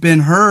 people who've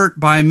been hurt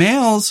by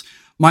males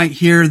might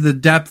hear the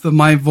depth of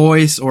my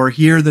voice or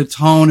hear the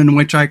tone in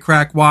which I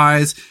crack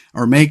wise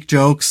or make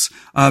jokes,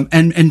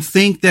 and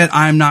think that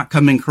I'm not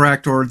coming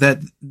correct or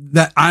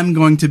that I'm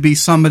going to be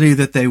somebody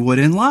that they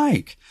wouldn't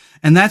like.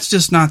 And that's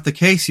just not the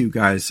case, you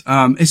guys.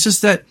 It's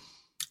just that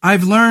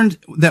I've learned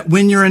that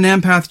when you're an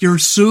empath, you're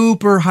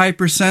super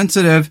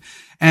hypersensitive,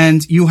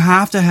 and you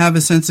have to have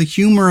a sense of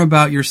humor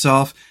about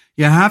yourself.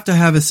 You have to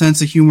have a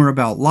sense of humor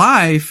about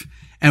life.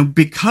 And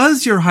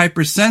because you're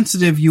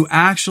hypersensitive, you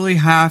actually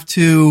have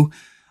to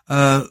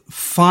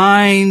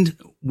find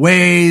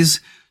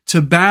ways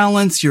to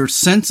balance your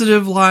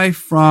sensitive life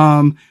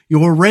from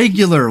your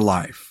regular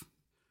life.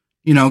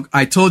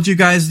 I told you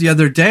guys the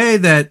other day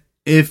that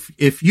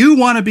if you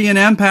want to be an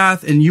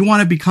empath and you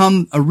want to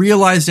become a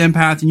realized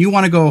empath and you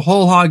want to go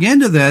whole hog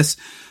into this,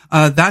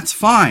 that's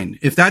fine.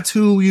 If that's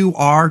who you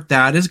are,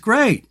 that is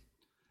great.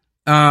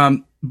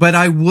 But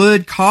I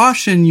would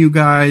caution you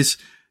guys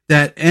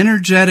that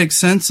energetic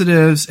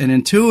sensitives and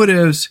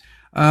intuitives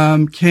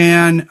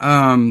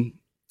can,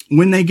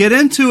 when they get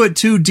into it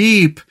too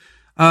deep,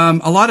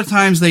 a lot of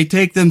times they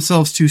take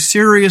themselves too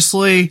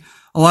seriously.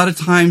 A lot of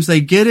times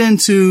they get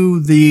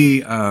into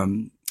the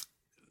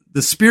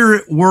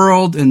spirit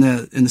world and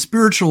in the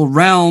spiritual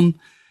realm,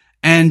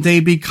 and they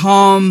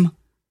become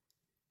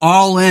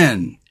all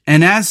in.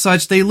 And as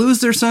such, they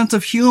lose their sense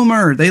of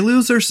humor. They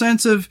lose their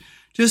sense of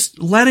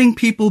just letting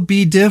people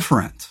be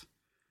different.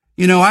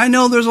 I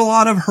know there's a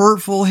lot of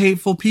hurtful,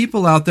 hateful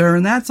people out there,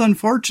 and that's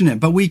unfortunate,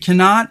 but we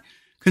cannot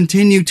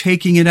continue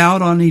taking it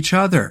out on each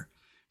other,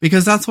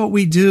 because that's what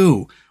we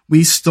do.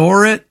 We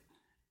store it,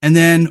 and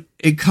then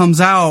it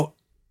comes out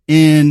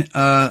in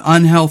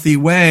unhealthy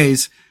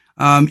ways.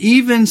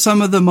 Even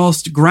some of the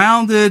most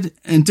grounded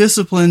and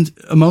disciplined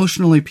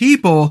emotionally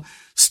people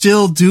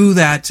still do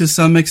that to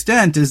some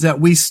extent, is that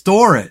we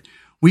store it.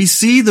 We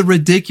see the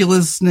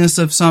ridiculousness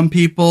of some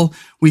people.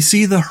 We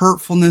see the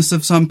hurtfulness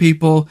of some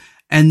people.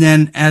 And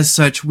then as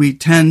such, we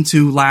tend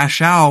to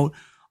lash out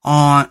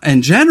on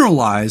and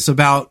generalize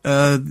about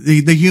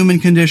the human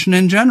condition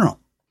in general.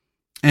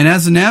 And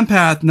as an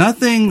empath,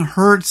 nothing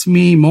hurts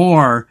me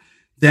more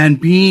than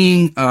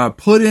being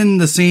put in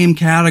the same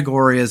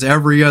category as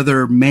every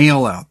other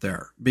male out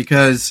there,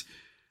 because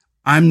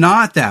I'm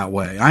not that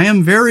way. I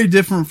am very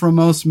different from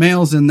most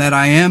males in that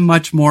I am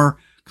much more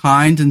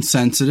kind and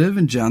sensitive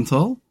and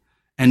gentle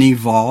and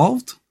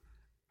evolved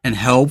and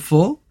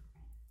helpful.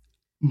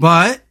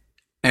 But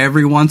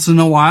every once in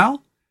a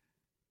while,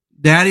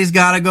 daddy's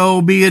got to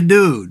go be a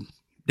dude.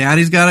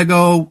 Daddy's got to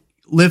go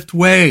lift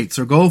weights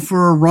or go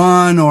for a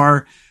run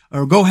or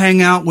go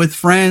hang out with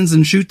friends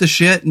and shoot the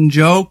shit and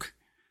joke.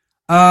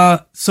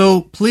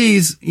 So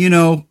please,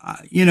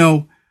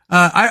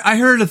 I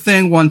heard a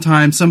thing one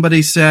time.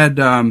 Somebody said,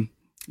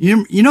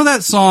 you know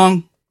that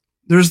song?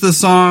 There's the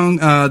song,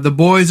 "The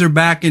Boys Are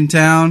Back in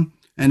Town,"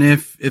 and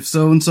if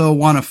so and so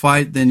want to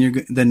fight,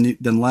 then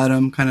then let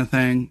them, kind of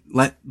thing.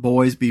 Let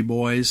boys be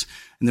boys.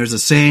 And there's a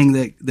saying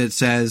that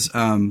says,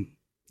 let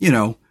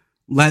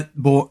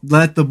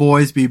the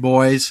boys be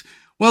boys.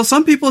 Well,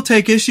 some people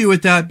take issue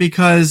with that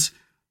because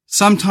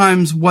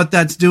sometimes what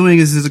that's doing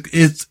is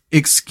it's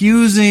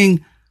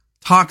excusing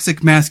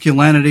toxic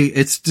masculinity.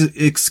 It's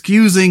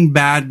excusing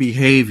bad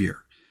behavior.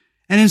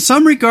 And in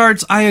some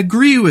regards, I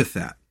agree with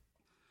that.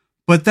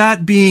 But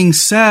that being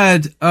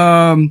said,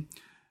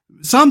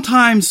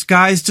 sometimes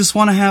guys just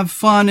want to have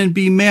fun and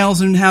be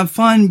males and have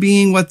fun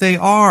being what they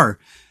are,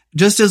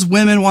 just as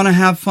women want to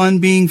have fun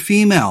being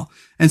female.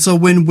 And so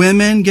when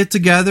women get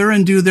together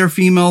and do their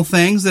female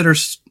things that are,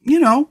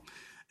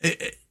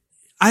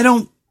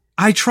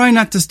 I try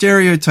not to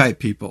stereotype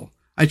people.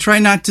 I try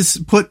not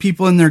to put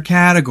people in their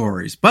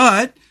categories.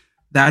 But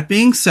that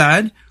being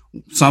said,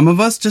 some of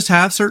us just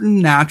have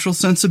certain natural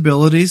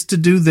sensibilities to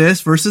do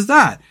this versus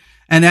that.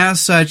 And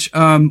as such,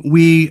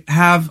 we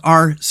have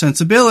our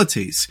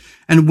sensibilities,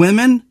 and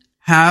women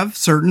have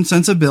certain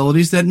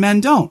sensibilities that men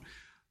don't.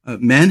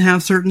 Men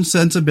have certain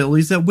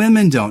sensibilities that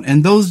women don't.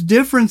 And those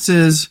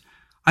differences,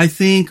 I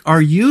think,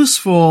 are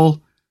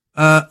useful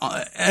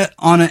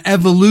on an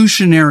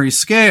evolutionary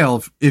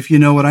scale, if you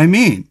know what I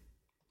mean.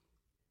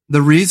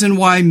 the reason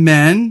why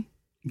men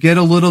get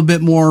a little bit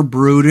more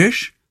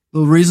brutish, the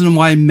reason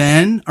why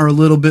men are a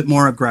little bit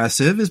more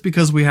aggressive is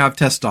because we have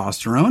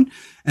testosterone,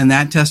 and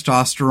that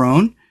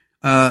testosterone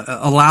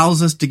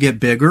allows us to get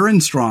bigger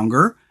and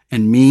stronger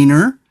and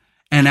meaner.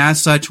 And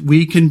as such,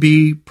 we can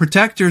be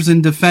protectors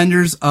and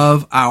defenders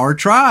of our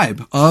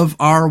tribe, of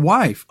our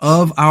wife,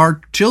 of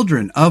our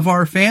children, of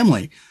our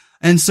family.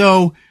 And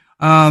so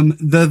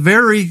the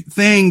very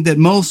thing that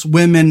most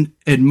women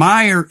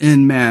admire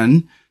in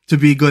men to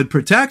be good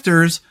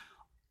protectors,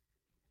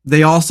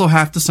 they also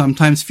have to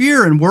sometimes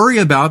fear and worry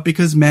about,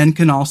 because men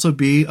can also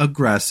be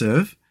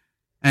aggressive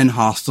and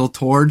hostile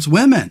towards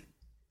women.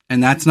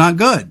 And that's not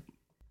good.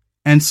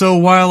 And so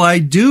while I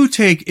do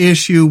take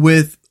issue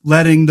with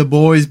letting the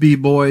boys be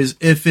boys,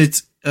 if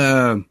it's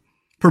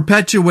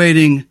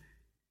perpetuating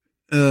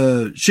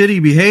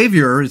shitty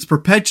behavior, it's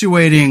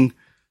perpetuating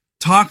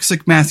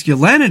toxic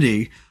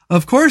masculinity,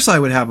 of course I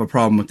would have a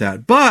problem with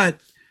that. But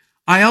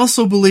I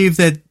also believe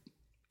that,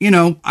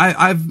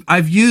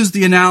 I've used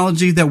the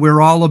analogy that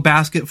we're all a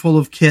basket full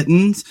of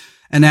kittens,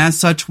 and as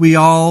such, we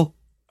all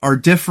are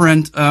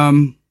different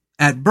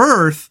at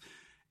birth.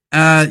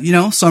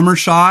 Some are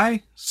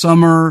shy,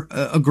 some are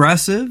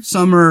aggressive,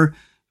 some are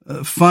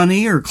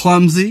funny or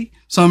clumsy,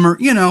 some are,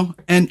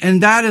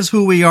 and that is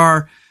who we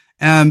are.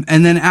 And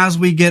then as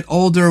we get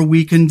older,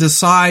 we can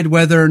decide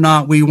whether or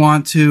not we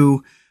want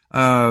to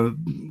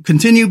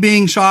continue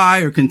being shy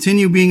or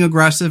continue being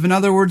aggressive. In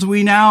other words,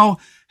 we now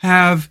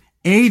have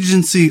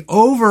agency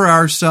over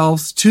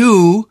ourselves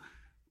to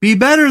be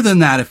better than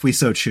that if we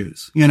so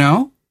choose,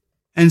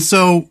 And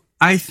so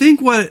I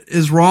think what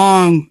is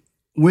wrong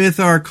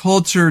with our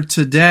culture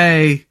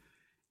today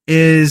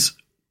is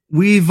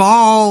we've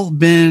all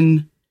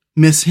been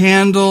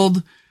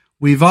mishandled.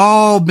 We've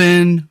all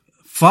been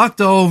fucked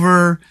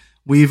over.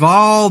 We've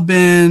all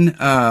been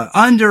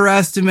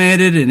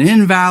underestimated and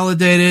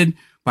invalidated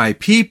by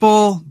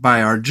people,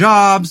 by our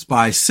jobs,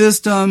 by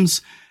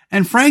systems.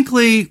 And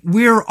frankly,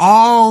 we're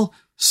all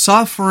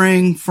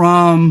suffering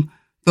from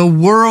the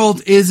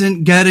world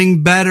isn't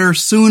getting better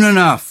soon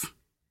enough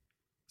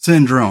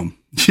syndrome,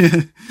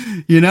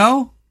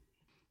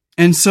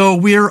 And so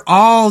we're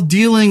all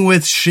dealing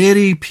with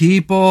shitty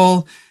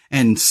people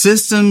and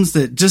systems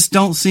that just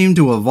don't seem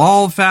to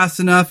evolve fast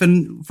enough.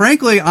 And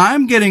frankly,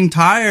 I'm getting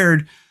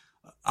tired.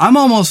 I'm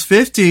almost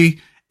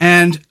 50,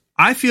 and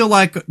I feel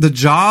like the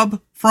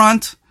job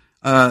front,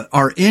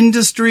 our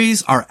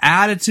industries, our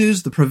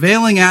attitudes, the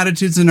prevailing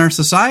attitudes in our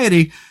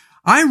society,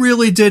 I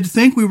really did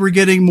think we were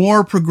getting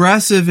more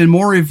progressive and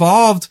more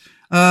evolved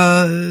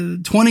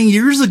 20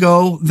 years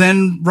ago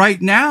than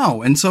right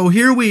now. And so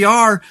here we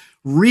are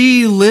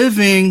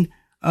reliving,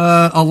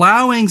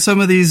 allowing some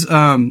of these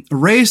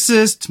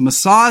racist,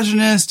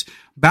 misogynist,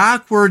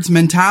 backwards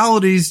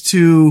mentalities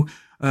to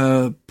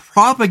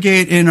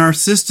propagate in our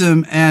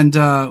system. And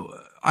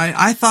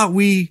I thought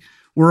we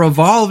were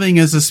evolving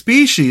as a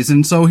species.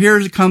 And so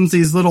here comes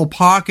these little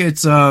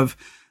pockets of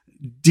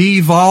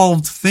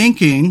devolved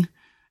thinking,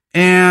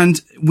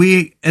 and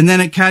then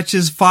it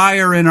catches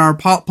fire in our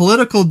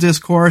political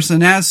discourse.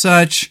 And as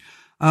such,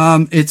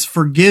 it's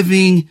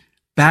forgiving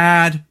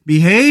bad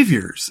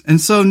behaviors. And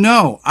so,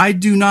 no, I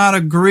do not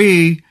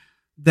agree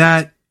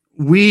that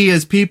we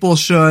as people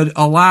should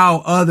allow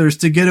others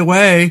to get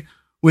away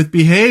with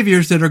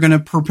behaviors that are going to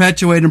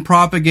perpetuate and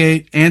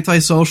propagate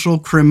antisocial,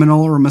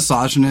 criminal, or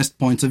misogynist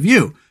points of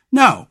view.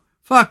 No,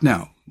 fuck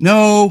no.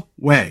 No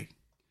way.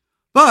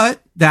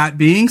 But that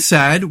being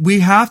said, we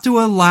have to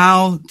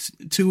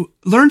to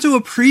learn to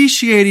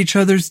appreciate each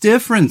other's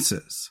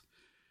differences.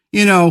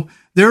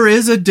 There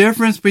is a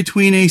difference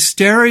between a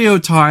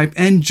stereotype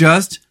and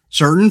just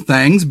certain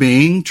things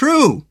being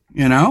true,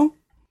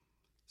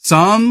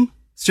 Some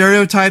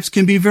stereotypes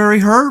can be very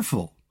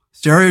hurtful.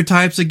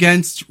 Stereotypes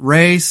against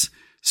race,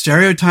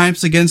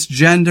 stereotypes against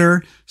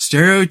gender,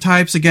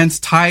 stereotypes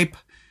against type.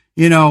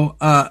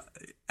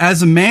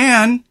 As a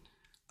man,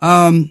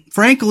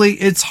 frankly,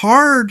 it's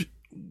hard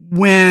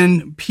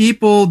when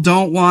people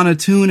don't want to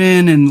tune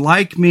in and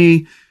like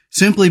me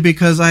simply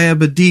because I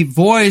have a deep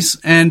voice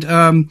and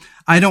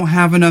I don't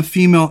have enough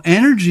female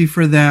energy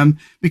for them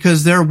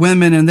because they're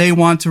women and they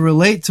want to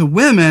relate to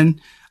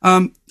women.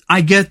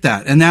 I get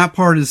that, and that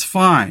part is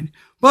fine.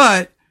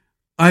 But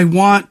I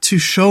want to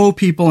show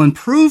people and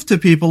prove to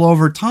people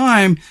over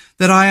time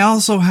that I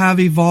also have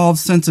evolved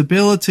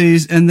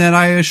sensibilities, and that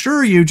I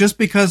assure you, just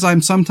because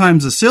I'm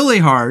sometimes a silly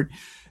heart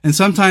and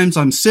sometimes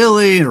I'm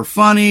silly or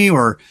funny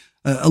or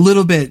a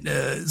little bit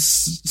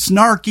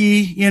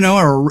snarky,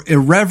 or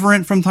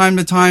irreverent from time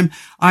to time,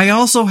 I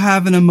also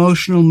have an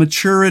emotional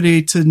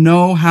maturity to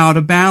know how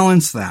to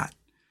balance that.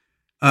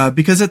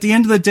 Because at the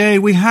end of the day,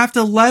 we have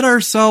to let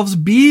ourselves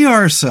be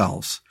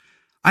ourselves.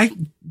 I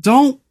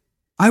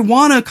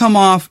want to come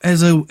off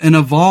as an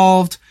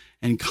evolved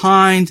and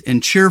kind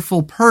and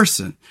cheerful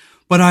person,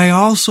 but I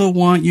also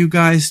want you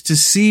guys to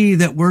see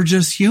that we're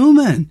just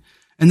human,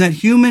 and that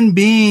human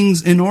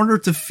beings, in order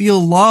to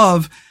feel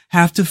love,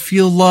 have to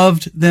feel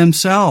loved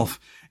themselves.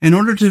 in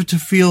order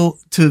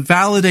to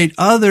validate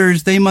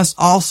others, they must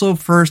also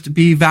first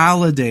be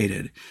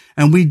validated.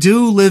 And we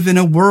do live in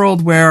a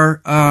world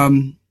where,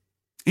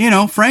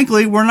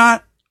 frankly, we're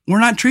not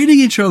treating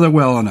each other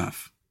well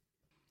enough.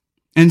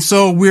 And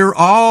so we're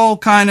all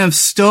kind of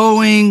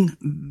stowing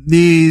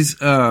this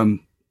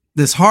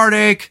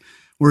heartache.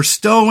 We're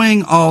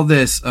stowing all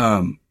this,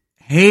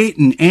 hate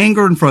and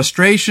anger and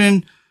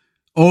frustration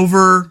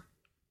over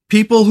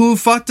people who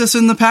fucked us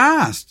in the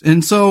past.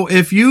 And so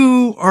if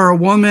you are a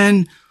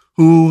woman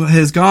who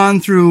has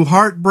gone through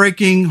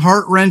heartbreaking,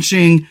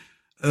 heart-wrenching,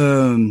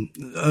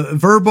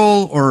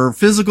 verbal or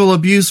physical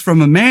abuse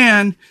from a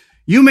man,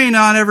 you may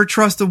not ever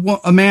trust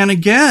a man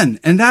again.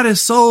 And that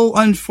is so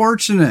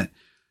unfortunate.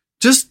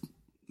 Just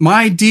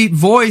my deep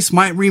voice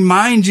might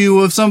remind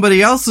you of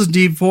somebody else's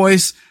deep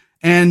voice.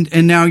 And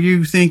now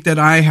you think that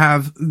I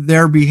have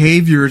their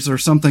behaviors or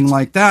something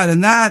like that.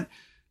 And that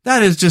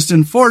is just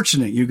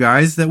unfortunate, you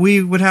guys, that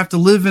we would have to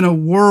live in a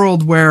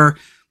world where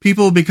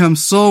people become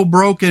so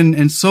broken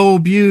and so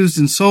abused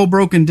and so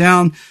broken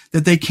down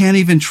that they can't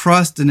even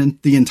trust in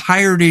the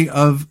entirety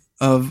of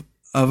a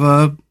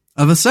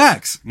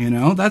sex.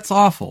 That's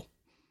awful,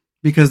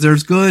 because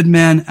there's good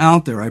men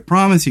out there. I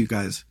promise you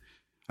guys.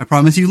 I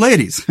promise you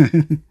ladies.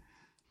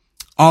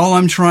 All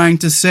I'm trying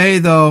to say,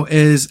 though,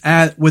 is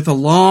with a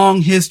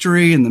long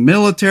history in the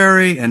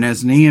military and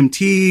as an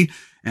EMT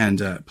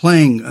and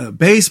playing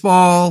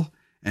baseball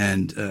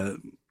and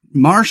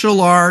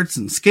martial arts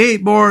and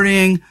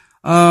skateboarding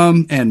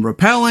and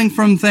rappelling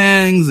from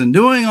things and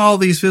doing all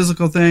these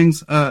physical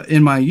things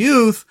in my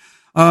youth,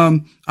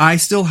 I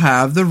still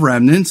have the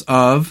remnants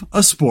of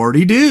a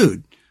sporty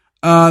dude.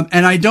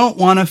 And I don't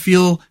want to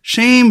feel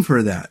shame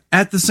for that.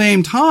 At the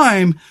same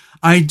time,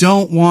 I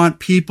don't want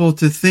people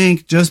to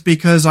think just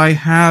because I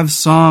have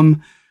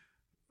some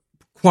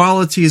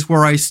qualities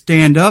where I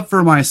stand up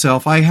for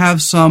myself, I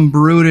have some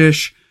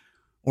brutish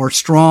or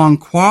strong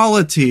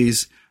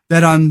qualities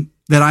that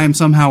I am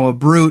somehow a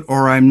brute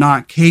or I'm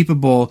not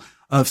capable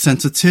of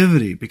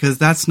sensitivity, because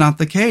that's not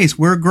the case.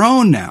 We're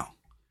grown now.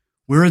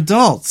 We're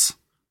adults,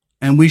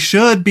 and we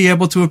should be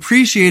able to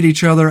appreciate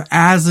each other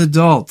as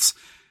adults.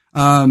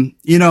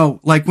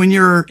 Like when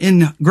you're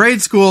in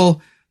grade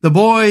school, the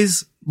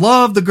boys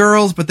love the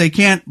girls, but they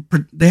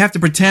have to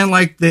pretend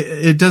like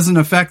it doesn't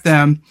affect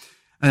them.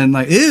 And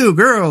like, ew,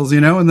 girls,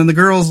 and then the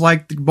girls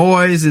like the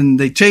boys and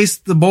they chase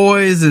the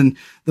boys and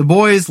the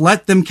boys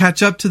let them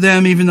catch up to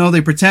them, even though they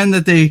pretend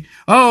that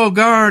oh,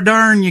 god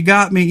darn, you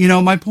got me.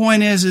 My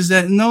point is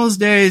that in those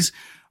days,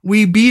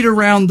 we beat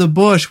around the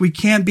bush. We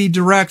can't be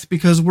direct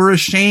because we're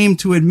ashamed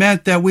to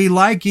admit that we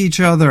like each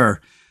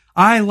other.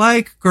 I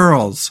like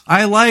girls.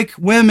 I like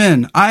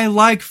women. I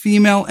like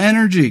female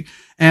energy.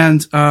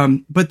 And,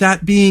 but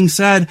that being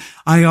said,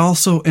 I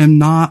also am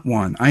not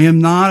one. I am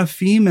not a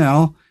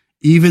female,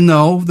 even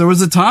though there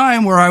was a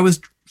time where I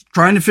was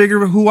trying to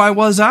figure who I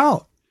was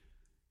out.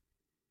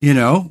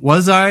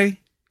 Was I,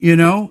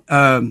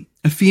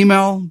 a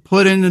female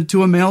put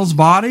into a male's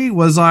body?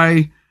 Was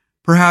I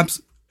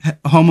perhaps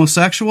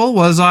homosexual?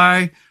 Was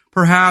I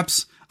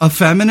perhaps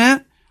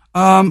effeminate?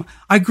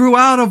 I grew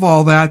out of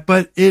all that,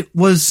 but it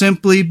was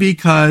simply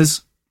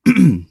because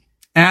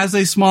as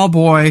a small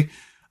boy,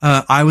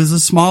 I was a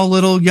small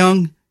little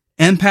young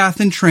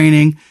empath in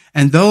training,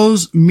 and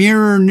those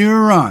mirror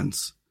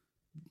neurons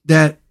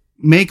that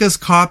make us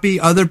copy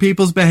other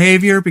people's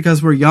behavior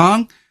because we're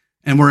young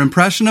and we're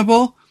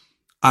impressionable,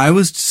 I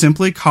was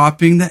simply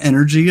copying the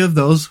energy of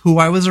those who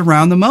I was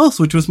around the most,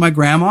 which was my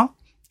grandma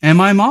and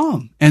my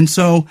mom. And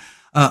so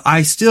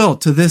I still,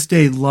 to this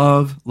day,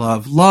 love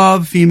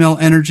female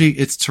energy.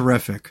 It's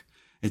terrific.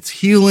 It's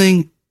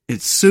healing.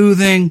 It's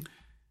soothing.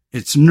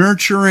 It's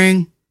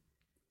nurturing.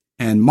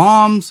 And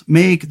moms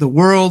make the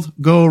world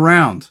go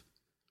round.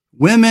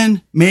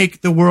 Women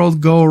make the world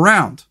go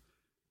round.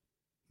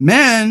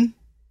 Men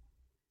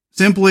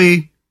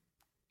simply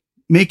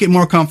make it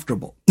more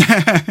comfortable.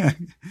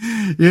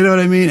 You know what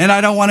I mean? And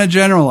I don't want to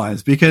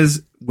generalize,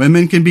 because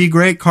women can be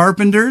great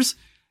carpenters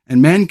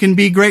and men can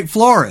be great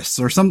florists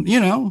or some,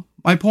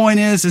 my point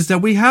is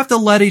that we have to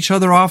let each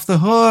other off the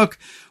hook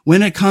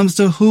when it comes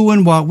to who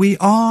and what we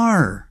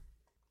are.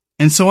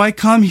 And so I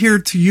come here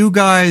to you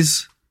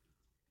guys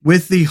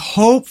with the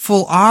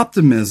hopeful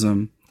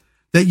optimism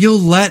that you'll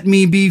let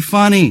me be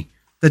funny,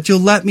 that you'll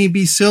let me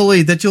be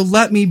silly, that you'll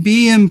let me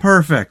be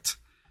imperfect.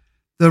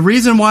 The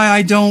reason why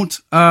I don't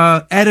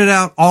edit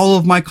out all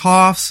of my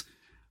coughs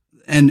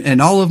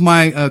and all of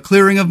my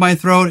clearing of my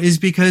throat is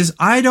because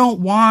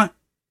I'm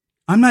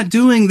not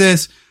doing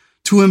this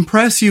to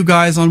impress you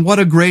guys on what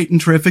a great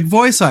and terrific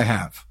voice I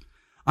have.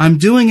 I'm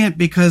doing it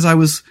because I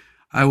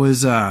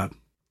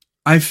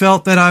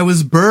felt that I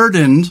was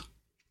burdened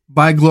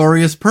by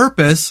glorious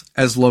purpose,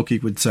 as Loki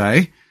would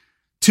say,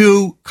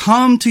 to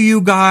come to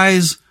you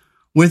guys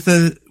with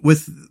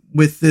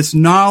this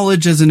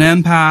knowledge as an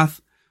empath,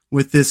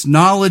 with this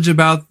knowledge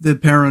about the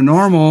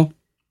paranormal,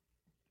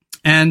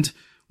 and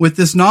with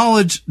this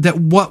knowledge that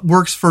what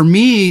works for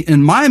me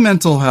in my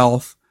mental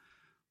health,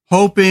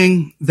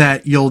 hoping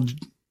that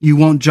you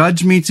won't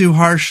judge me too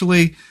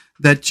harshly,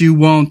 that you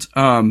won't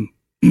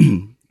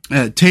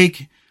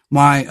take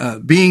my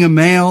being a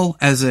male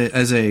as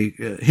a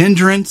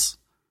hindrance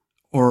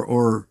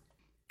or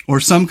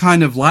some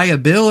kind of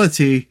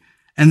liability,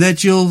 and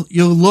that you'll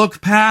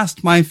look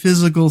past my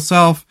physical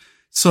self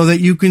so that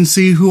you can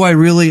see who I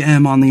really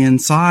am on the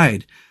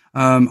inside.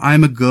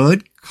 I'm a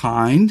good,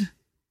 kind,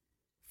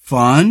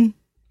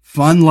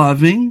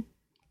 fun-loving,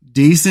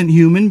 decent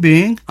human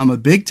being. I'm a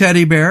big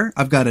teddy bear.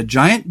 I've got a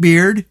giant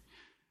beard,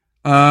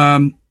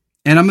 and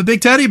I'm a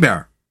big teddy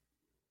bear.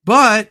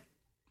 But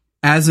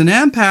as an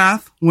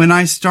empath, when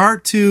I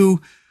start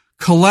to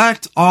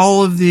collect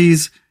all of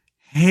these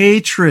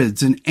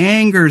hatreds and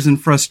angers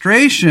and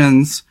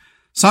frustrations,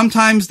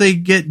 sometimes they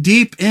get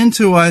deep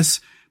into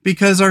us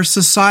because our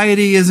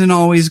society isn't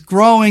always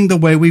growing the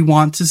way we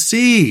want to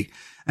see.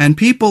 And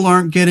people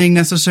aren't getting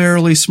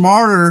necessarily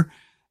smarter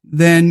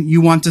than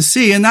you want to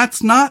see. And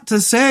that's not to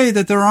say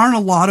that there aren't a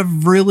lot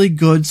of really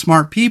good,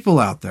 smart people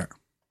out there.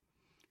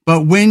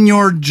 But when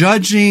you're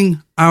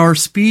judging our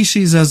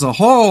species as a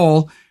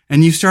whole,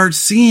 and you start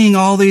seeing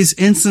all these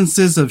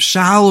instances of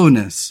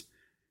shallowness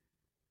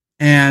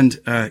and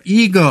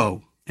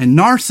ego and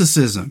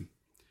narcissism,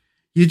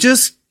 you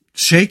just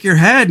shake your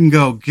head and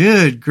go,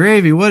 good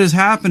gravy, what is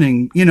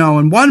happening? You know,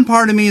 and one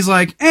part of me is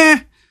like,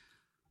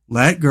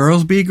 let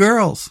girls be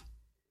girls.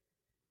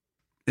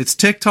 It's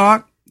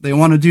TikTok. They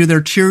want to do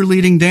their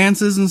cheerleading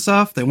dances and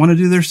stuff. They want to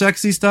do their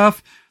sexy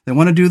stuff. They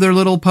want to do their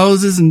little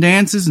poses and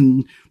dances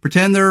and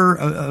pretend they're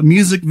a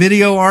music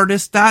video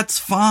artist. That's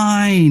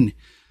fine.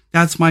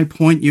 That's my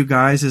point, you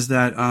guys, is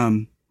that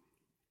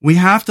we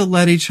have to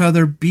let each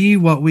other be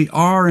what we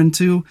are and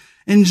to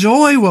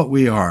enjoy what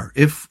we are.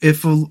 If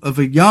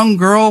a young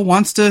girl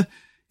wants to,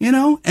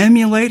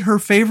 emulate her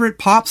favorite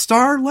pop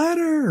star, let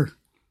her.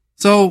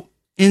 So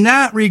in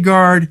that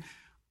regard,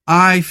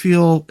 I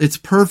feel it's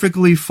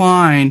perfectly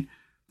fine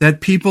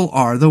that people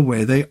are the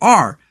way they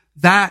are.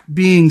 That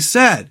being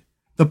said,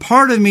 the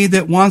part of me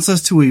that wants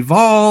us to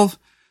evolve,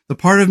 the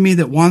part of me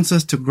that wants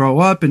us to grow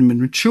up and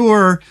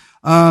mature,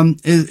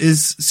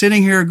 is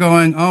sitting here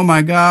going, oh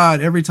my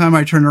God, every time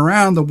I turn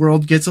around, the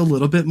world gets a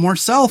little bit more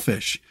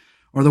selfish,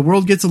 or the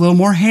world gets a little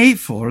more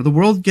hateful, or the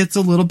world gets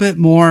a little bit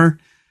more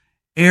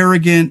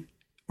arrogant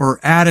or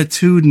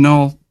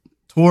attitudinal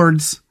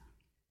towards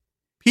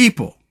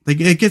people.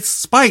 It gets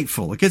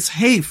spiteful. It gets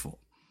hateful.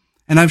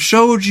 And I've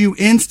showed you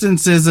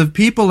instances of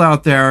people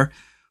out there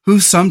who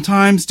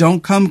sometimes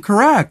don't come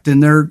correct,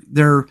 and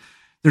they're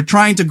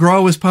trying to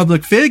grow as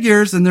public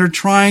figures, and they're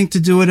trying to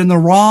do it in the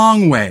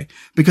wrong way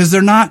because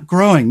they're not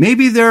growing.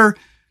 Maybe their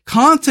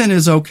content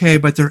is okay,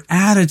 but their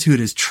attitude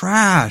is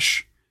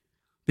trash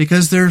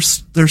because they're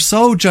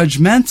so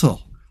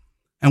judgmental.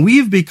 And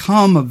we've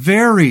become a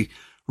very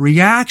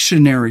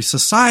reactionary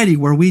society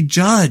where we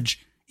judge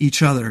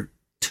each other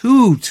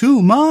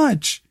too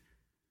much.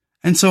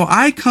 And so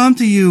I come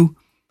to you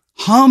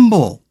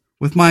humble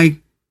with my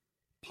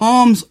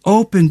palms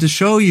open to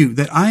show you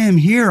that I am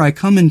here. I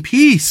come in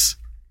peace.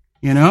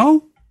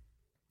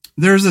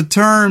 There's a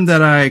term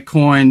that I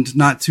coined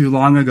not too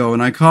long ago,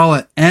 and I call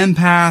it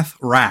empath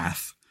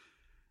wrath.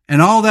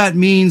 And all that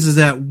means is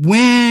that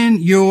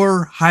when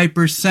you're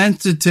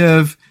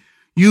hypersensitive,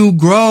 you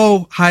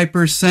grow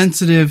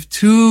hypersensitive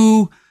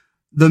to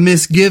the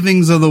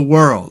misgivings of the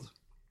world.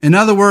 In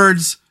other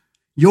words,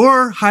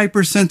 your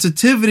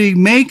hypersensitivity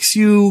makes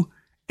you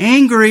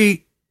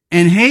angry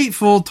and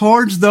hateful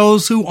towards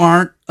those who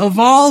aren't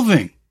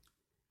evolving.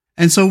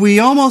 And so we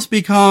almost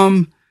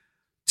become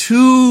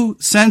too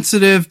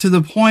sensitive to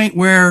the point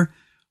where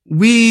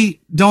we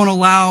don't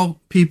allow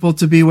people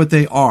to be what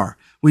they are.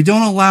 We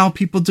don't allow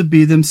people to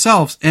be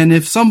themselves. And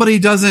if somebody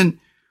doesn't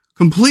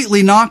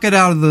completely knock it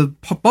out of the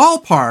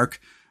ballpark,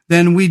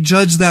 then we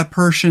judge that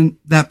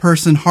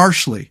person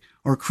harshly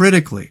or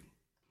critically.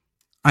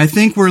 I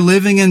think we're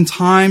living in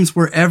times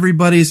where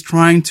everybody's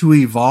trying to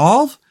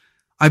evolve.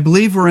 I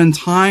believe we're in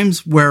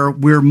times where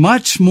we're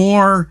much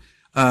more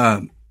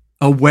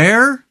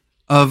aware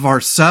of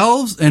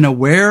ourselves and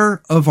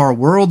aware of our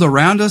world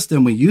around us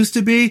than we used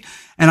to be.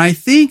 And I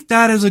think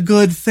that is a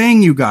good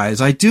thing, you guys.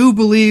 I do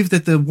believe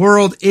that the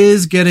world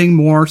is getting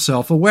more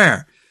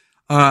self-aware.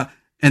 And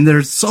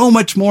there's so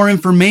much more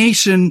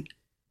information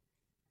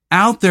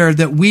out there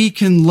that we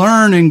can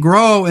learn and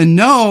grow and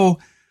know.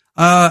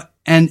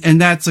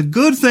 And that's a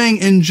good thing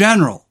in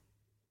general.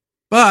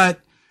 But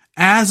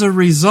as a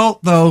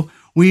result, though,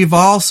 we've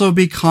also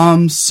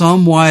become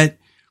somewhat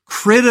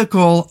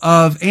critical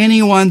of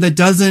anyone that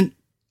doesn't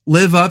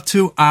live up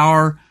to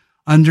our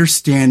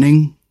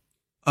understanding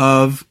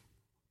of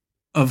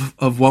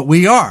what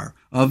we are,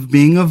 of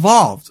being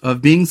evolved,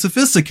 of being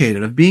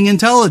sophisticated, of being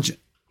intelligent.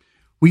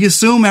 We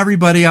assume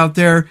everybody out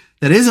there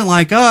that isn't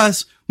like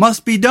us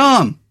must be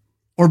dumb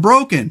or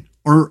broken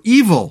or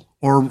evil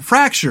or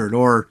fractured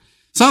or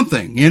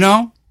something,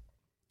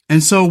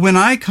 And so when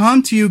I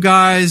come to you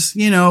guys,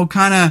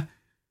 kind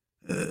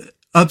of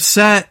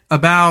upset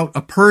about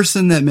a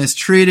person that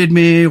mistreated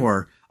me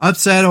or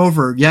upset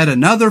over yet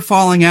another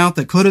falling out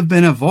that could have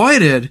been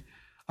avoided,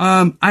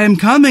 I am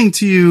coming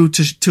to you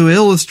to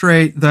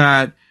illustrate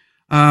that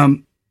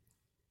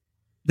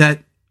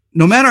that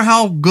no matter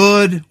how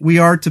good we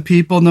are to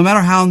people, no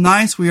matter how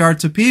nice we are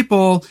to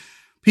people,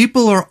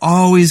 people are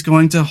always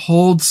going to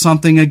hold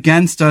something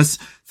against us,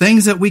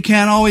 things that we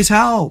can't always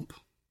help.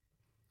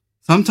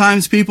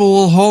 Sometimes people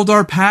will hold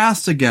our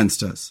past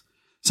against us.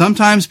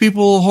 Sometimes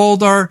people will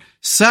hold our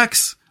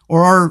sex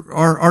or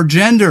our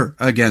gender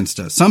against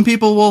us. Some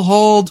people will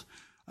hold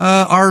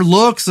our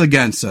looks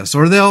against us,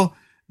 or we're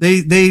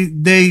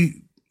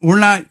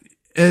not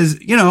as,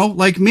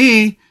 like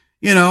me,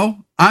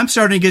 I'm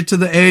starting to get to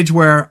the age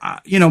where,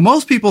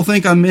 most people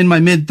think I'm in my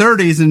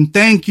mid-30s, and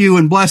thank you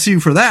and bless you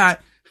for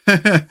that.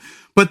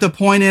 But the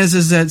point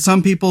is that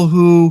some people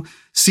who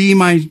see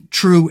my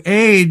true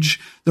age,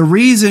 the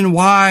reason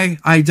why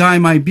I dye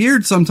my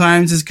beard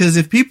sometimes is because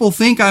if people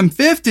think I'm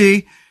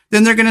 50,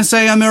 then they're going to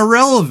say I'm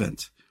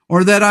irrelevant,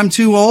 or that I'm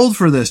too old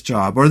for this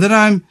job, or that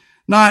I'm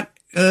not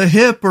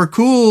hip or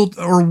cool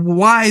or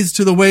wise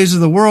to the ways of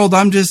the world.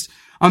 I'm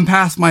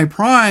past my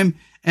prime.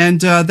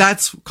 And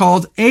that's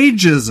called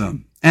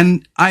ageism.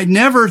 And I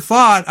never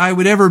thought I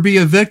would ever be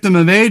a victim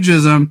of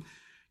ageism,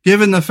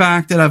 given the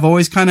fact that I've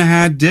always kind of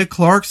had Dick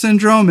Clark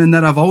syndrome and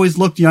that I've always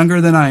looked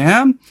younger than I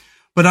am.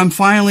 But I'm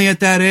finally at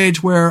that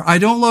age where I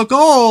don't look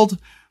old,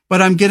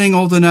 but I'm getting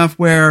old enough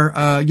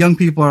where young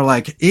people are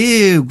like,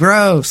 ew,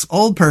 gross,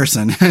 old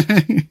person.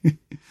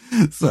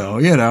 So,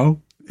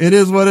 it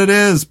is what it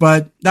is.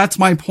 But that's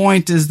my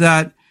point, is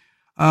that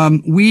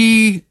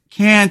we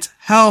can't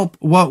help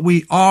what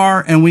we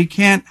are, and we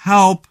can't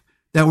help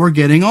that we're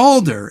getting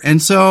older.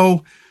 And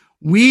so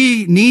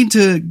we need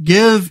to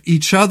give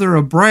each other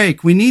a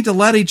break. We need to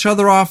let each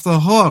other off the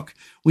hook.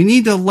 We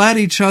need to let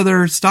each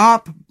other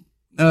stop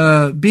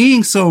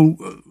being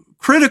so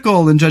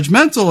critical and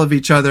judgmental of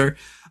each other.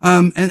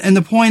 And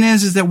the point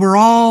is that we're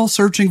all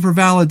searching for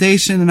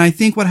validation. And I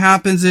think what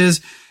happens is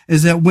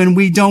that when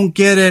we don't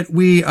get it,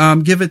 we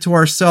give it to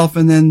ourselves,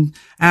 and then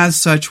as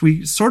such,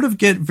 we sort of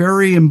get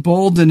very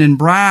emboldened and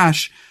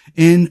brash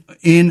in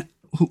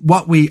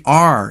what we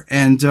are.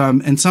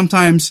 And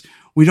sometimes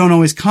we don't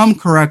always come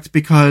correct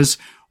because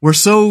we're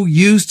so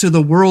used to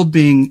the world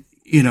being,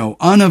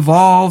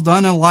 unevolved,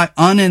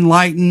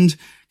 unenlightened,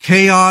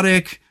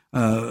 chaotic,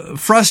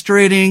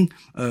 frustrating,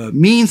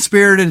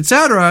 mean-spirited,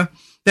 etc.,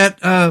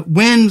 that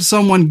when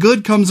someone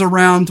good comes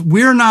around,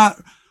 we're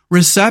not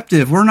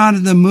receptive. We're not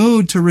in the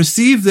mood to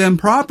receive them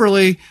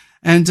properly.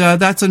 And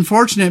that's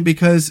unfortunate,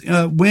 because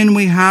when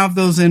we have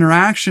those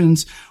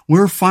interactions,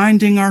 we're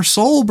finding our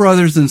soul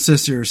brothers and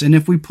sisters. And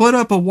if we put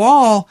up a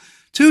wall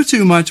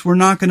too much, we're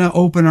not going to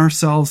open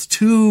ourselves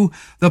to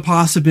the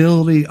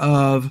possibility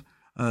of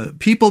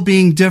people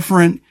being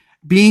different,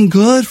 being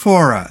good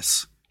for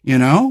us,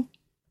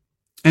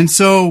 And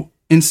so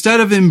instead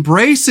of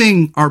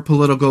embracing our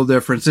political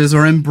differences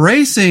or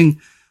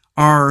embracing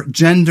our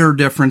gender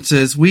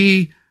differences,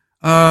 we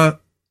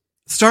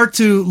start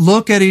to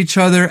look at each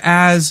other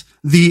as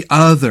the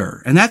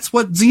other. And that's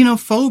what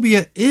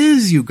xenophobia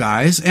is, you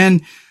guys.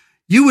 And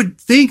you would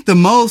think the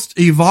most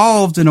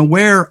evolved and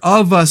aware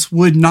of us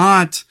would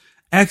not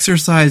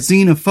exercise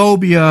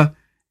xenophobia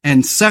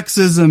and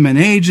sexism and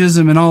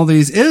ageism and all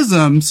these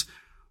isms.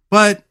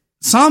 But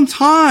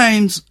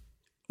sometimes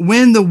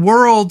when the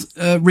world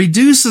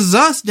reduces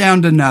us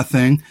down to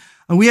nothing,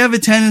 we have a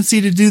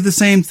tendency to do the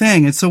same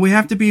thing. And so we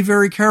have to be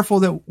very careful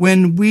that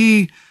when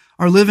we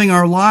are living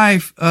our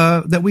life,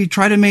 that we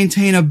try to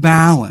maintain a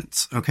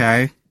balance,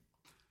 okay?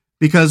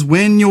 Because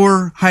when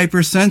you're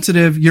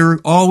hypersensitive,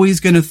 you're always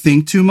going to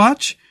think too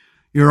much,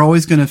 you're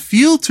always going to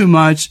feel too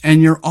much,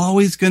 and you're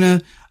always going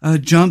to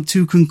jump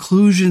to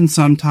conclusions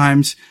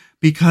sometimes,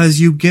 because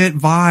you get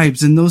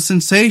vibes, and those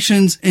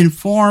sensations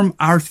inform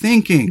our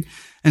thinking.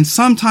 And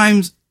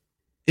sometimes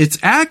it's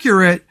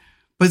accurate,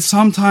 but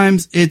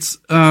sometimes it's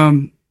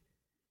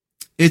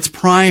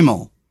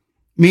primal,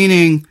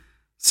 meaning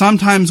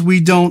sometimes we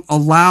don't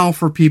allow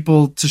for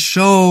people to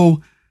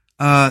show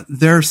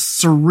their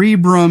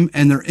cerebrum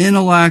and their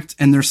intellect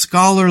and their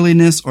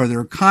scholarliness or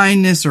their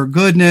kindness or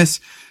goodness,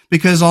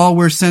 because all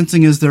we're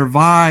sensing is their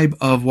vibe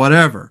of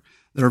whatever,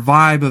 their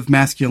vibe of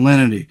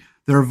masculinity,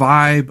 their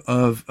vibe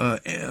of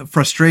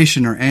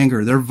frustration or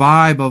anger, their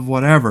vibe of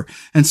whatever.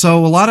 And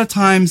so a lot of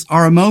times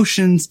our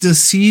emotions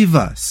deceive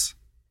us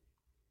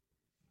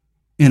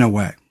in a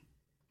way.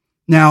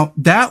 Now,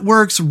 that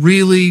works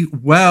really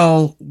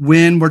well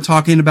when we're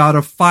talking about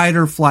a fight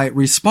or flight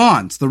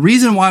response. The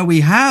reason why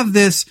we have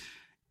this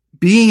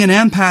being an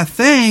empath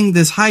thing,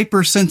 this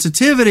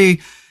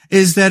hypersensitivity,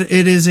 is that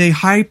it is a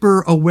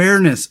hyper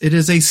awareness. It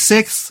is a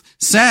sixth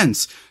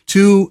sense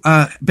to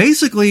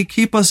basically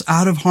keep us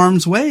out of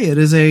harm's way. It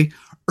is a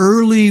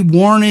early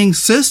warning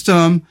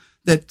system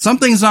that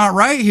something's not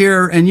right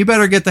here and you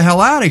better get the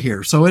hell out of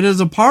here. So it is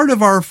a part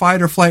of our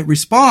fight or flight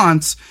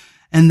response.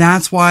 And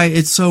that's why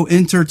it's so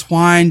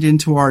intertwined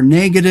into our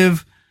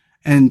negative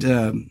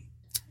and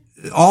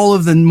all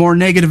of the more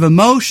negative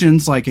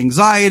emotions like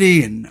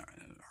anxiety and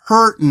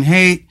hurt and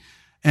hate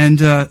and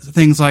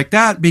things like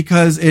that,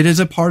 because it is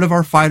a part of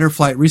our fight or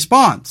flight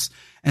response.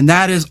 And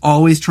that is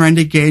always trying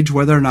to gauge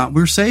whether or not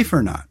we're safe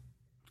or not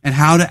and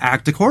how to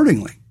act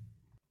accordingly.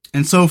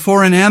 And so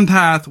for an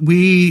empath,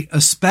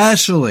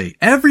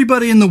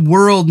 everybody in the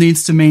world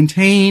needs to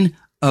maintain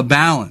a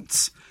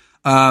balance,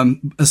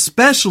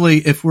 especially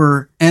if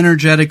we're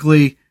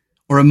energetically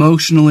or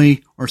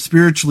emotionally or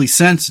spiritually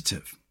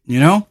sensitive,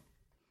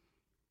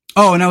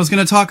 Oh, and I was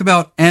going to talk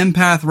about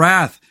empath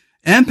wrath.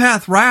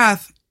 Empath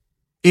wrath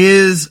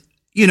is,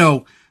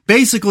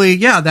 basically,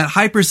 that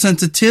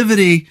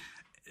hypersensitivity.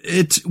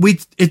 It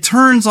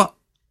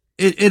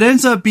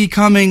ends up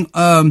becoming,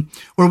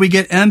 where we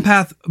get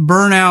empath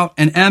burnout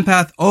and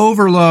empath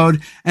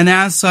overload. And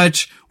as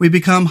such, we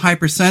become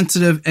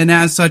hypersensitive. And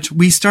as such,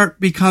 we start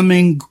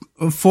becoming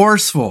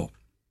forceful,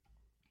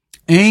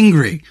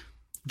 angry,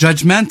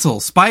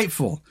 judgmental,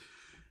 spiteful,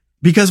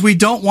 because we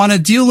don't want to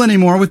deal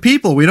anymore with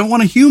people. We don't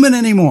want a human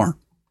anymore.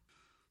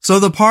 So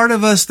the part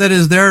of us that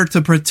is there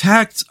to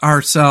protect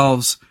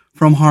ourselves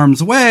from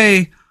harm's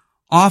way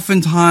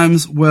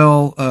oftentimes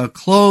will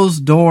close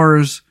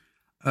doors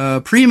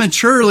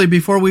prematurely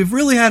before we've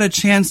really had a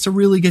chance to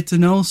really get to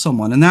know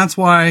someone. And that's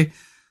why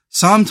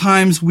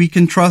sometimes we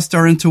can trust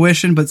our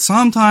intuition, but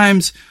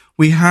sometimes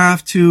we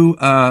have to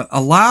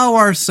allow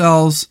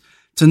ourselves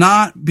to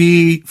not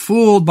be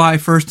fooled by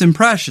first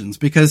impressions,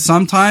 because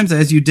sometimes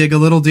as you dig a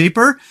little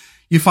deeper,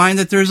 you find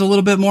that there's a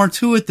little bit more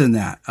to it than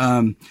that.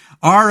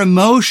 Our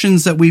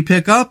emotions that we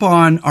pick up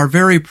on are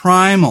very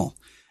primal,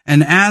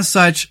 and as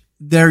such,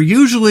 they're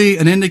usually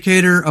an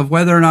indicator of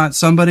whether or not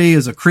somebody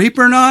is a creep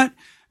or not,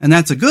 and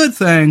that's a good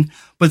thing.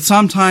 But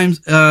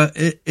sometimes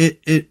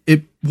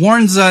it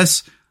warns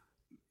us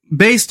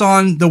based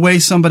on the way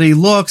somebody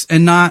looks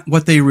and not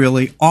what they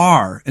really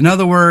are. In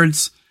other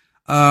words,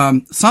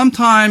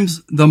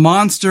 sometimes the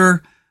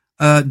monster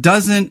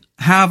doesn't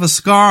have a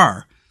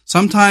scar.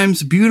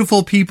 Sometimes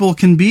beautiful people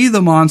can be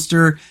the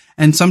monster,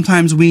 and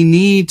sometimes we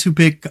need to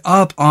pick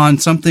up on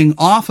something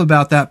off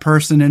about that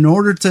person in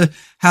order to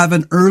have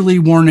an early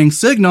warning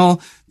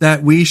signal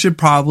that we should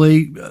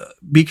probably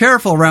be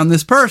careful around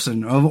this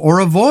person or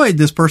avoid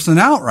this person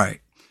outright.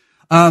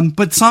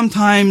 But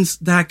sometimes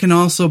that can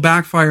also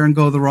backfire and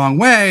go the wrong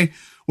way,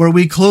 where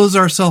we close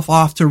ourselves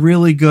off to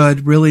really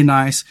good, really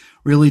nice,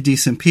 really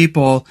decent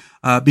people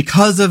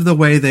because of the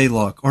way they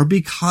look or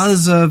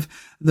because of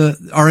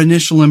our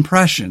initial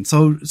impression.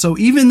 So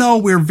even though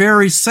we're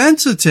very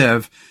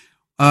sensitive,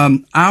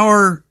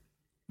 our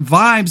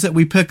vibes that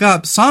we pick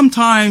up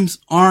sometimes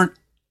aren't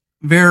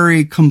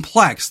very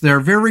complex.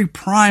 They're very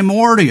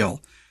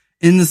primordial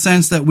in the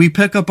sense that we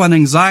pick up on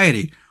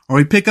anxiety, or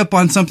we pick up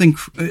on something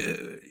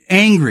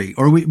angry,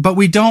 but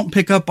we don't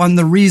pick up on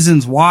the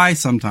reasons why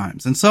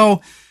sometimes. And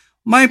so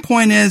my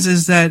point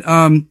is that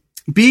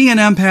being an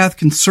empath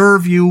can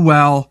serve you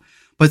well,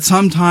 but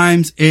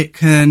sometimes it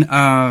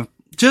can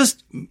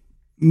just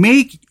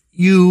make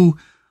you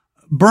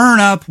burn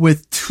up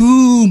with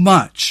too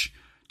much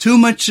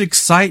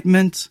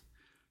excitement,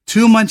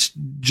 too much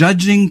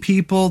judging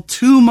people,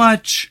 too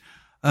much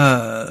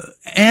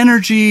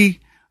energy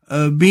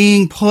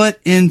being put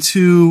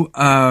into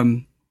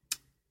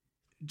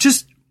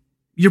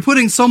you're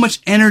putting so much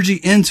energy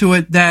into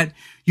it that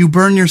you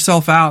burn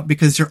yourself out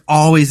because you're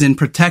always in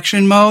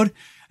protection mode,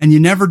 and you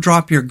never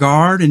drop your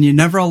guard, and you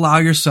never allow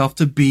yourself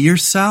to be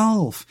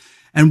yourself.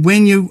 And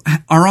when you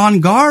are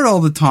on guard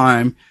all the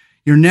time,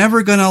 you're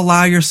never going to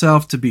allow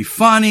yourself to be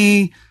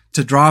funny,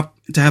 to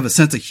have a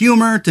sense of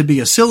humor, to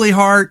be a silly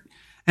heart.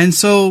 And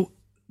so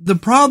the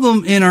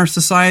problem in our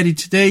society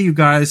today, you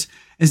guys,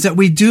 is that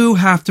we do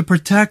have to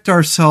protect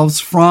ourselves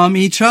from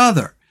each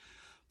other.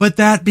 But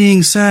that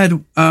being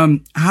said, how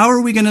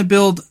are we going to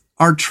build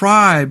our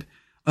tribe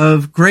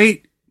of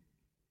great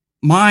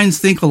minds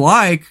think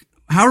alike?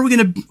 How are we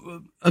going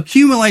to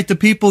accumulate the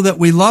people that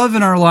we love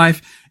in our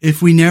life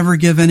if we never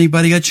give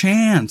anybody a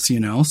chance,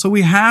 So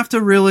we have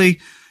to really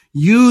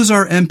use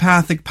our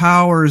empathic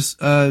powers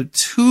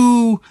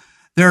to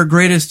their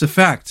greatest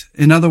effect.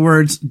 In other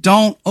words,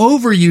 don't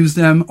overuse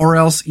them, or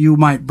else you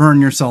might burn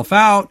yourself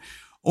out,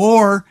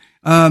 or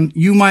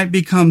you might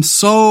become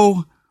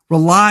so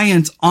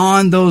reliant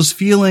on those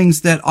feelings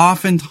that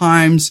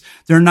oftentimes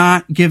they're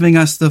not giving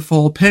us the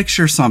full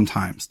picture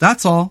sometimes.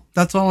 That's all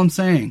I'm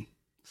saying.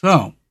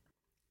 So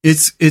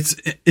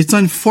it's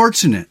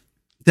unfortunate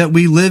that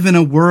we live in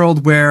a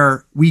world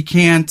where we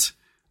can't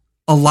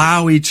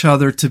allow each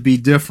other to be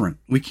different.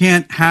 We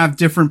can't have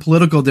different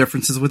political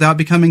differences without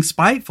becoming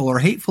spiteful or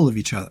hateful of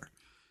each other.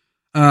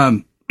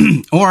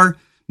 Or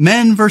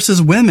men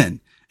versus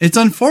women. It's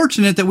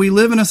unfortunate that we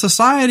live in a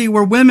society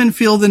where women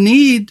feel the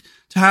need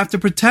to have to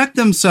protect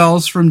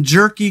themselves from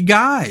jerky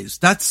guys.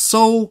 That's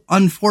so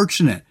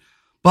unfortunate.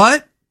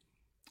 But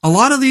a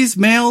lot of these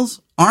males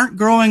aren't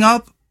growing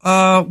up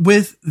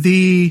with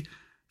the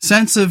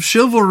sense of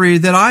chivalry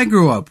that I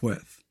grew up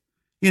with,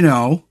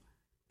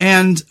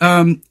 And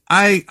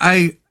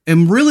I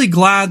am really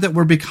glad that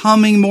we're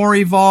becoming more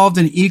evolved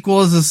and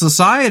equal as a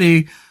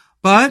society.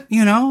 But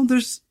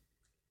there's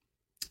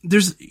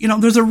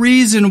a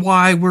reason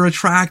why we're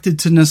attracted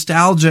to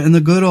nostalgia in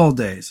the good old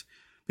days,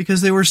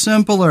 because they were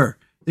simpler.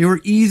 They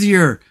were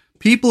easier.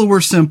 People were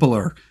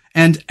simpler.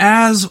 And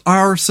as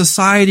our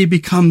society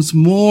becomes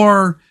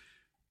more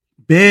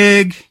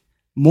big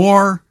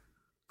more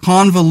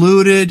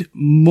convoluted,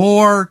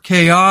 more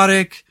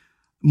chaotic,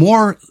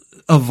 more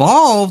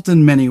evolved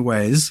in many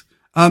ways.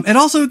 It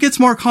also gets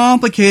more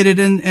complicated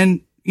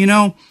and, you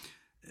know,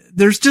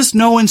 there's just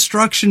no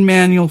instruction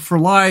manual for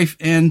life.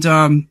 And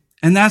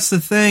that's the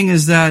thing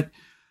is that,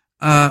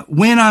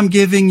 when I'm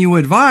giving you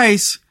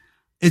advice,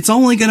 it's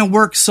only going to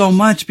work so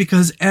much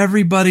because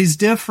everybody's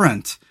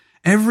different.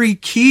 Every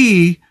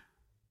key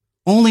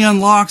only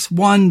unlocks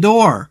one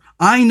door.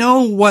 I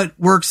know what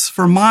works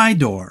for my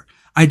door.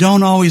 I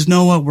don't always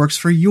know what works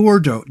for your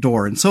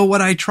door. And so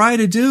what I try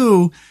to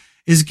do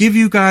is give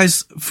you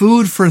guys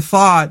food for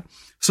thought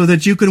so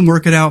that you can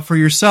work it out for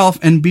yourself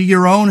and be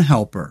your own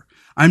helper.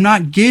 I'm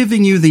not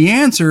giving you the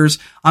answers.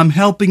 I'm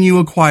helping you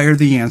acquire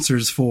the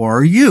answers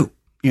for you,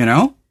 you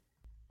know?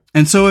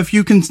 And so if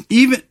you can,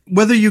 even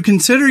whether you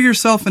consider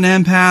yourself an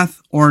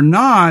empath or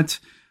not,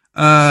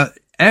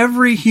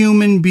 every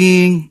human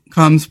being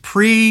comes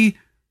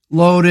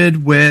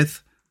pre-loaded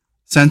with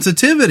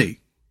sensitivity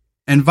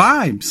and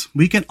vibes.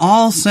 We can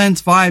all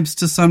sense vibes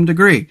to some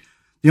degree.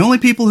 The only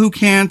people who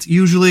can't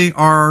usually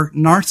are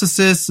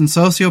narcissists and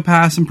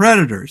sociopaths and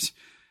predators.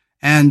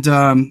 And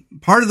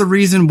part of the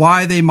reason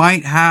why they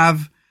might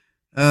have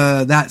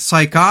that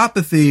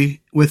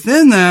psychopathy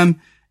within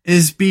them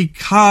is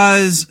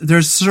because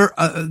there's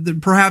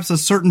perhaps a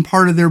certain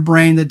part of their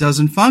brain that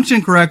doesn't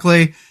function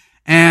correctly,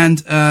 and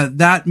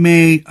that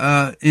may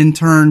in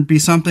turn be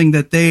something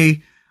that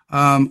they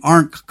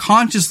aren't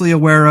consciously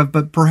aware of,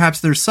 but perhaps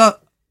they're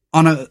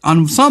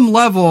on some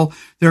level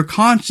they're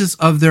conscious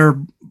of their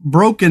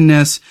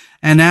brokenness,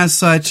 and as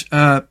such,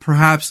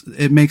 perhaps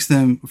it makes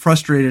them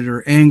frustrated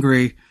or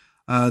angry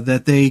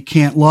that they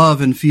can't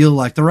love and feel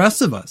like the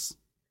rest of us.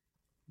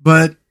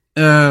 But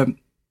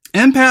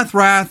empath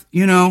wrath,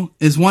 you know,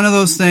 is one of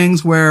those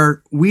things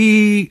where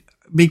we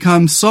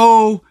become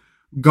so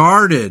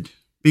guarded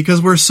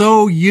because we're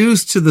so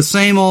used to the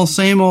same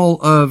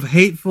old of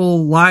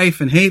hateful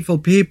life and hateful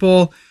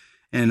people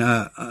and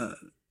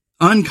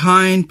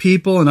unkind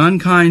people and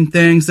unkind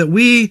things that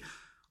we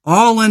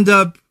all end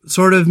up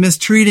sort of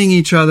mistreating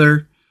each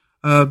other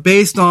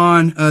based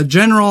on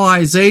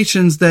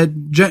generalizations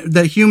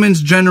that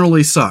humans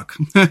generally suck.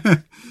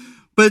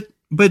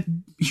 But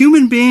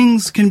human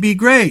beings can be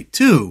great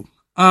too.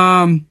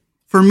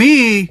 For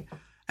me,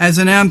 as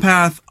an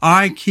empath,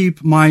 I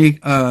keep my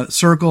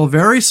circle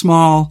very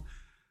small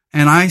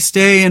and I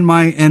stay in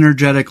my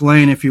energetic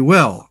lane, if you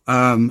will.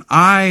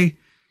 I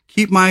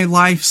keep my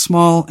life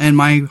small and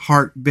my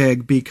heart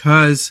big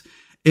because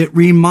it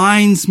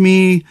reminds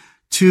me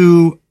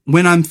to,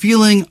 when I'm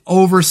feeling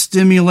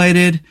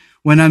overstimulated,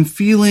 when I'm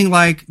feeling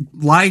like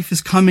life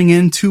is coming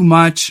in too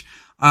much,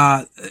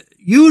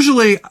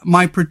 usually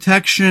my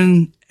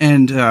protection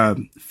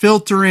and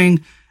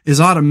filtering is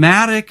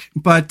automatic,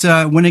 but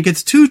when it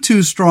gets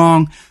too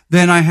strong,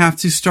 then I have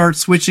to start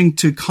switching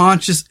to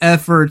conscious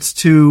efforts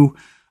to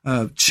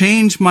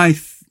change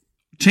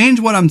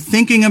what I'm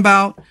thinking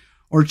about,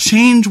 or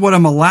change what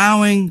I'm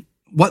allowing,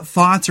 what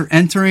thoughts are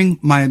entering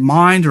my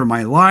mind or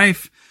my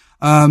life.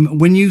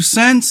 When you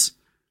sense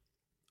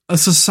a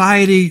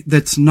society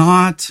that's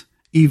not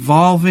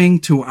evolving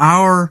to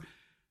our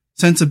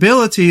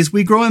sensibilities,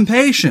 we grow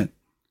impatient.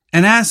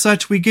 And as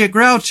such, we get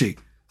grouchy.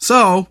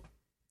 So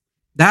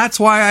that's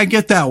why I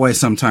get that way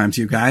sometimes,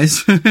 you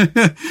guys,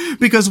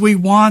 because we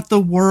want the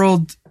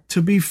world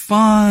to be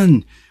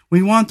fun.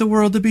 We want the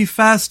world to be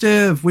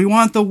festive. We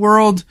want the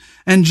world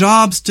and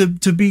jobs to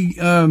be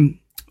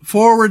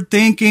forward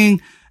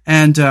thinking,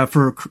 and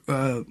for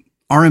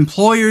our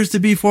employers to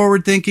be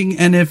forward thinking.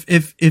 And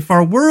if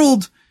our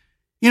world,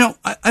 you know,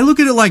 I look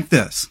at it like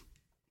this,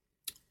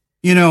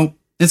 you know,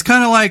 it's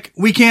kind of like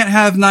we can't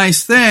have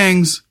nice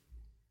things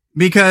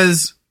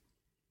because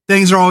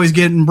things are always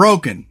getting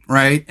broken,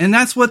 right? And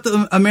that's what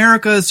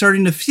America is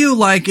starting to feel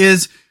like,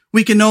 is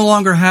we can no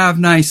longer have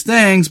nice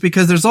things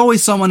because there's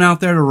always someone out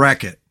there to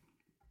wreck it.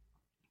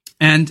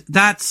 And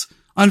that's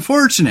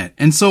unfortunate.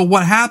 And so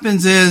what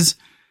happens is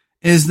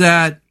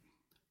that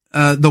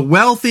the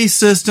wealthy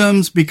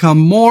systems become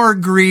more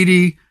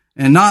greedy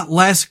and not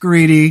less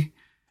greedy,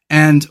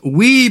 and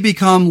we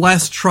become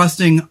less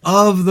trusting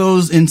of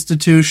those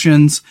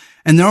institutions,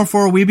 and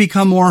therefore we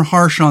become more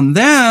harsh on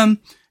them,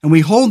 and we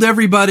hold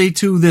everybody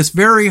to this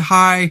very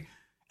high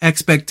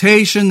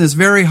expectation, this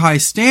very high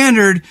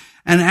standard,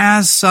 and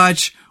as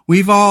such,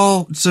 we've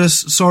all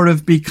just sort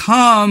of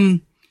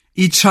become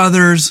each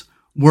other's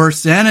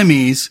worst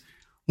enemies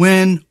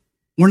when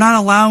we're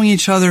not allowing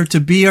each other to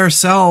be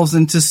ourselves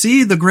and to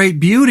see the great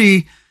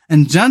beauty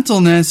and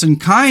gentleness and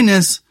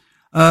kindness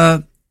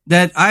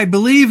that I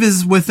believe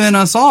is within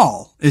us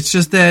all. It's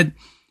just that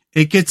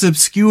it gets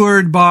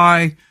obscured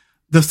by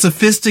the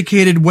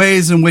sophisticated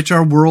ways in which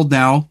our world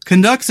now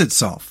conducts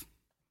itself.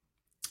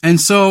 And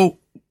so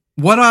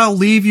what I'll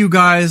leave you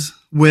guys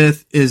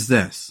with is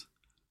this.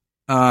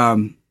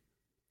 Being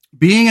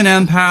an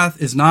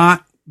empath is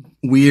not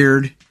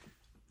weird.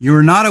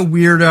 You're not a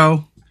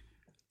weirdo.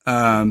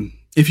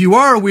 If you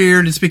are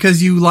weird, it's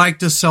because you like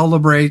to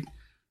celebrate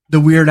the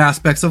weird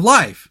aspects of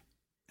life.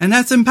 And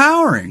that's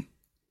empowering.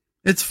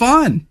 It's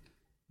fun.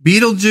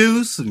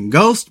 Beetlejuice and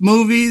ghost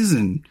movies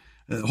and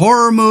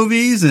horror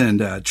movies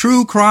and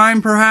true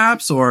crime,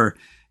 perhaps, or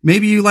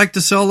maybe you like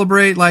to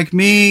celebrate, like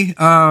me,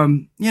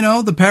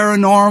 the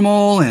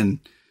paranormal and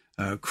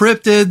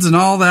cryptids and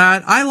all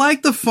that. I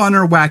like the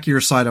funner,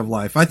 wackier side of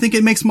life. I think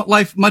it makes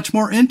life much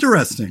more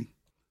interesting.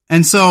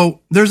 And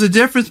so there's a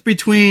difference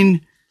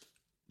between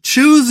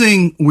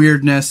choosing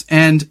weirdness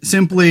and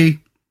simply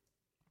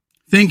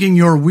thinking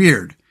you're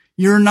weird.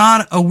 You're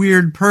not a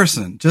weird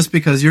person just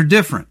because you're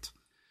different.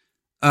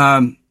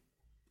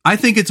 I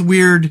think it's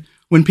weird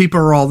when people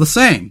are all the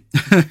same.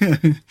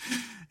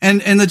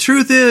 and the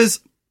truth is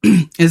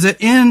that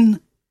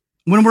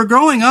when we're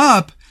growing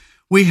up,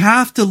 we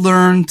have to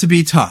learn to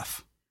be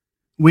tough.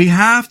 We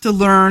have to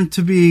learn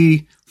to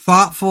be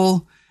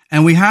thoughtful,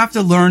 and we have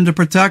to learn to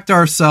protect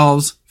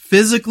ourselves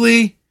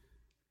physically,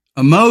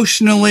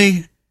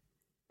 emotionally,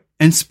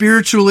 and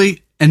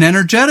spiritually and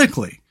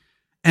energetically.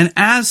 And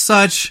as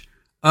such,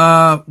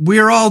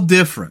 we're all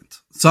different.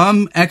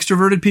 Some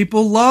extroverted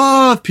people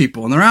love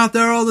people, and they're out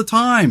there all the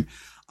time.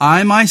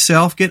 I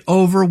myself get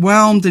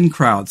overwhelmed in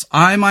crowds.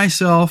 I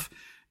myself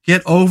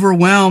get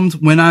overwhelmed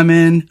when I'm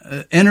in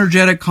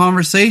energetic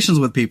conversations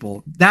with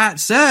people. That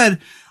said,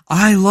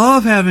 I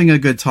love having a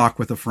good talk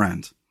with a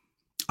friend.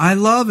 I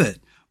love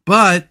it.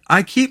 But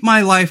I keep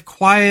my life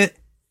quiet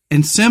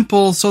and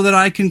simple so that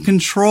I can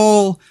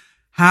control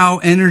how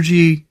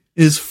energy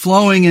is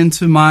flowing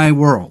into my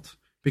world.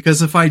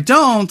 Because if I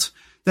don't,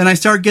 then I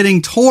start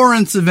getting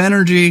torrents of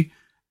energy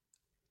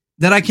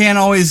that I can't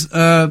always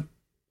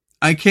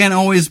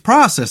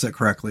process it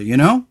correctly, you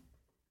know?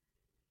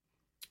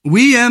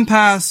 We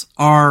empaths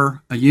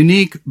are a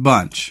unique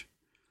bunch.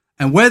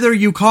 And whether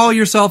you call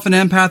yourself an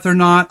empath or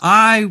not,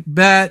 I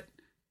bet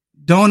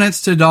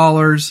donuts to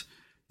dollars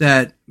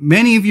that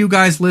many of you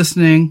guys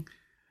listening,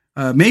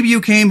 maybe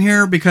you came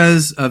here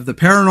because of the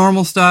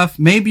paranormal stuff.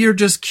 Maybe you're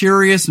just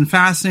curious and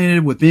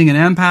fascinated with being an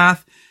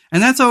empath,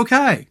 and that's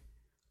okay.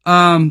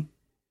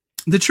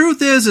 The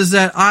truth is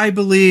that I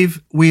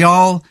believe we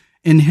all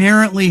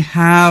inherently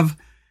have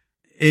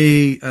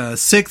a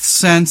sixth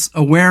sense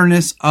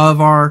awareness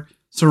of our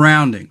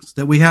surroundings,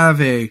 that we have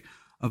a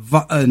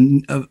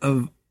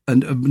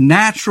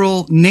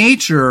natural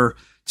nature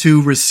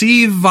to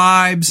receive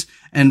vibes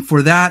and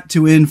for that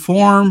to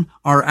inform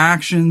our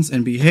actions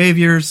and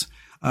behaviors.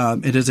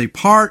 It is a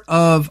part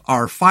of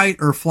our fight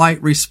or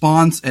flight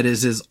response. It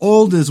is as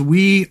old as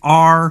we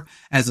are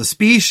as a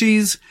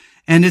species,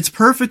 and it's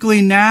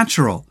perfectly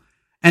natural.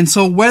 And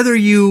so whether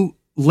you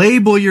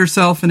label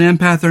yourself an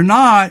empath or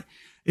not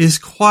is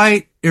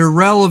quite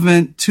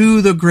irrelevant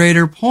to the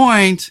greater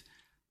point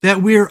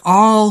that we're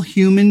all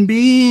human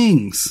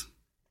beings.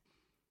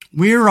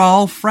 We're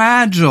all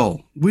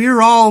fragile.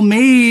 We're all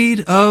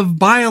made of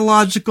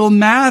biological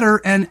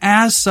matter, and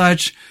as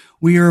such,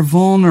 we are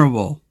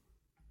vulnerable.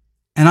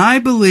 And I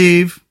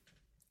believe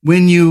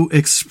when you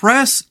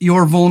express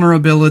your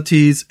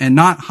vulnerabilities and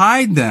not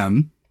hide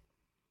them,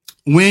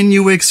 when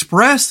you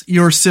express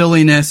your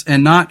silliness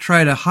and not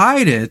try to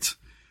hide it,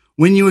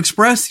 when you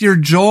express your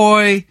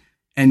joy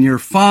and your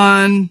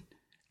fun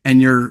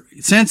and your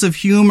sense of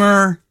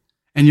humor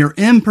and your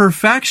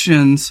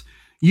imperfections,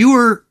 you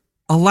are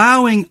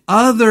allowing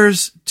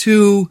others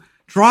to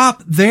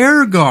drop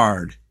their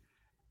guard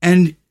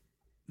and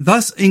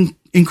thus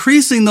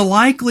increasing the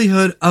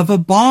likelihood of a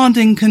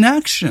bonding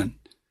connection.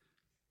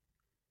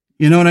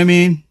 You know what I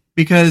mean?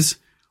 Because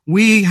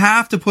we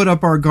have to put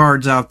up our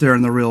guards out there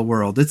in the real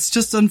world. It's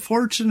just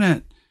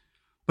unfortunate.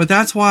 But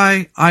that's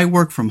why I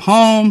work from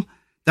home.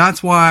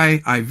 That's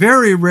why I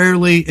very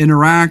rarely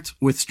interact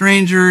with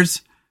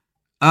strangers.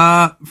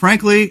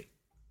 Frankly,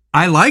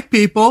 I like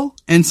people,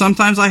 and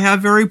sometimes I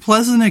have very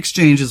pleasant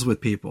exchanges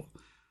with people.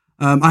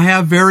 I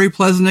have very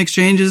pleasant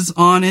exchanges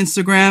on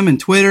Instagram and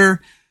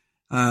Twitter.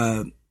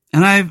 And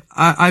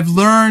I've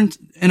learned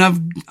and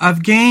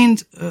I've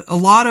gained a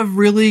lot of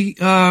really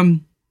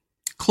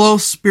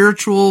close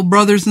spiritual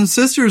brothers and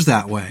sisters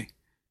that way.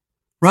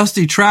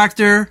 Rusty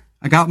Tractor,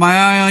 I got my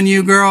eye on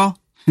you, girl.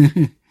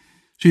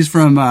 She's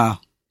from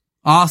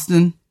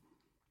Austin.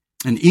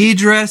 And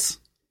Idris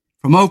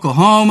from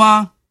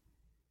Oklahoma.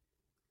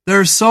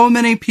 There's so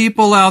many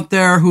people out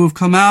there who have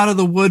come out of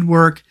the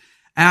woodwork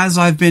as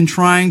I've been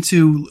trying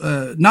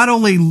to not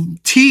only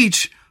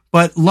teach,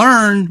 but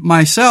learn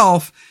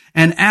myself.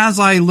 And as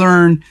I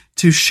learn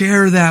to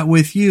share that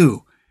with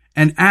you.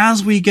 And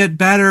as we get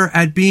better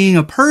at being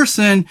a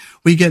person,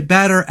 we get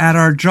better at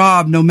our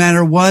job, no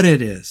matter what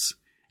it is.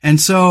 And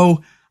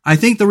so I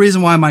think the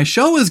reason why my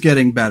show is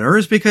getting better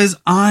is because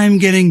I'm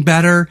getting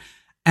better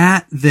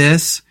at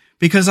this,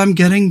 because I'm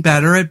getting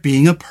better at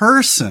being a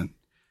person.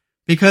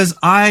 Because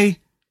I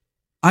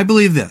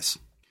believe this.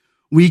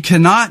 We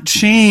cannot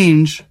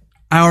change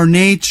our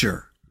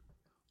nature.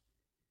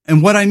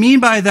 And what I mean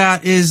by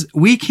that is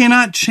we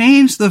cannot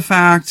change the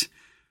fact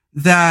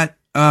that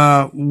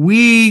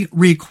we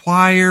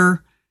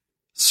require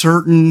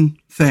certain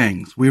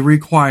things. We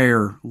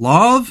require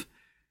love.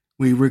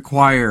 We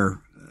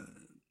require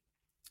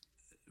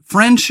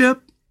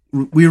friendship.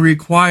 We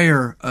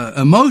require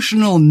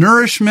emotional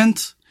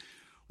nourishment.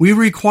 We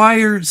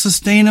require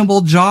sustainable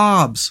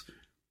jobs.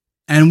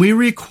 And we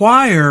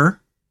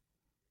require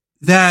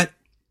that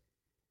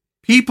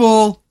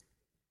people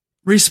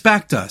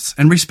respect us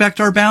and respect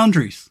our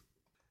boundaries.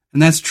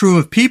 And that's true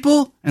of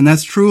people, and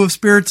that's true of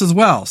spirits as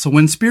well. So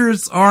when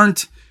spirits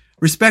aren't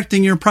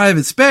respecting your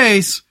private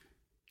space,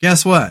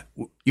 guess what?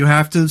 You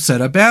have to set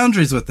up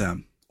boundaries with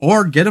them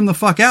or get them the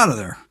fuck out of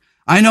there.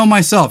 I know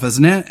myself as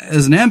an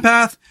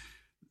empath,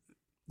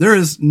 there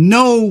is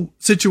no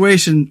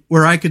situation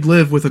where I could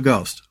live with a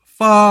ghost.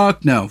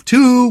 Fuck no.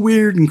 Too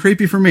weird and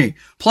creepy for me.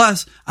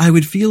 Plus, I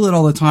would feel it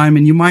all the time,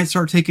 and you might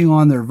start taking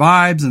on their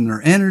vibes and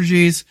their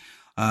energies.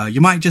 You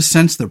might just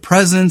sense their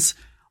presence.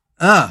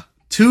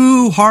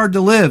 Too hard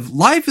to live.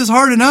 Life is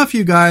hard enough,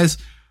 you guys,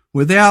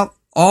 without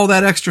all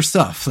that extra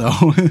stuff. So,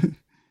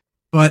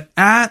 but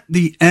at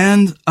the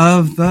end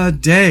of the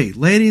day,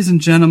 ladies and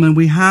gentlemen,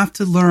 we have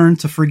to learn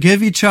to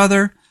forgive each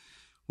other.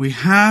 We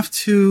have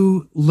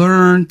to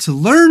learn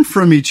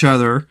from each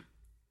other.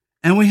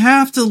 And we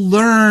have to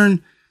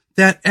learn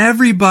that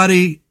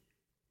everybody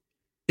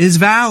is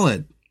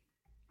valid.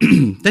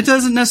 That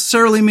doesn't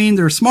necessarily mean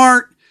they're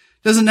smart.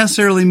 Doesn't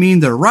necessarily mean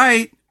they're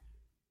right.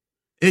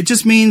 It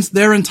just means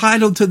they're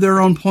entitled to their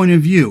own point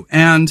of view.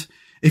 And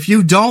if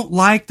you don't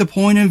like the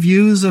point of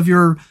views of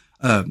your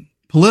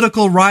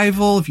political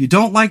rival, if you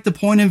don't like the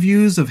point of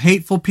views of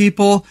hateful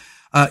people,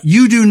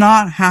 you do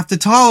not have to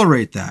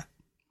tolerate that.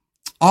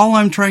 All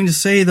I'm trying to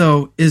say,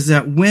 though, is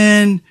that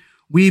when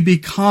we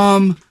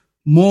become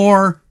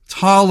more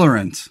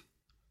tolerant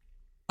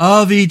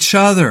of each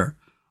other,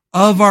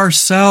 of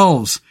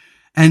ourselves,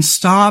 and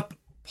stop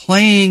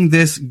playing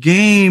this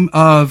game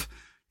of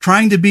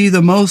trying to be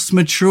the most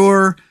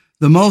mature,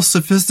 the most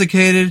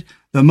sophisticated,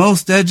 the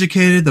most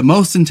educated, the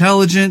most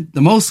intelligent,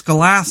 the most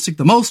scholastic,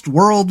 the most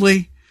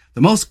worldly,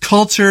 the most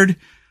cultured.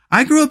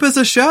 I grew up as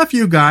a chef,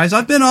 you guys.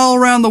 I've been all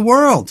around the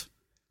world.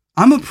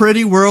 I'm a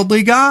pretty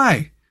worldly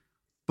guy.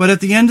 But at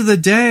the end of the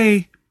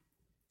day,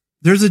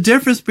 there's a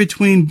difference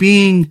between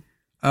being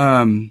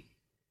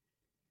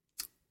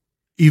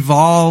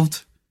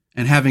evolved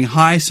and having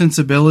high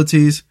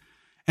sensibilities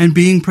and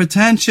being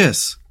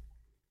pretentious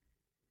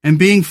and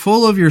being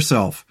full of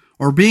yourself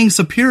or being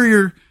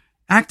superior,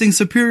 acting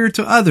superior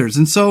to others.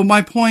 And so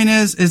my point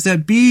is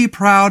that be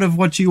proud of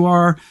what you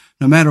are,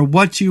 no matter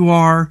what you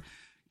are.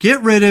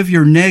 Get rid of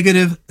your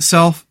negative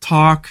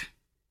self-talk.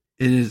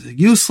 It is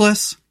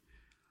useless.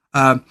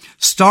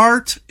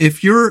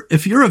 If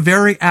you're a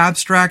very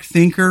abstract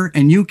thinker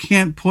and you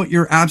can't put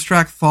your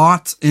abstract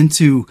thoughts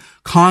into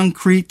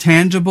concrete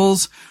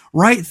tangibles,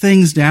 write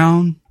things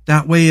down.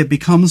 That way it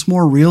becomes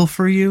more real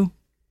for you.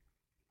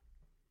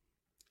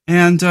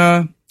 And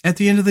at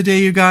the end of the day,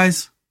 you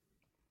guys,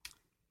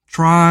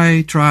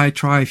 try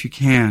if you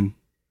can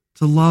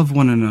to love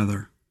one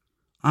another.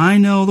 I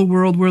know the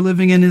world we're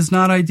living in is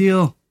not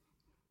ideal.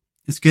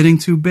 It's getting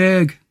too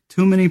big,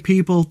 too many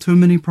people, too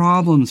many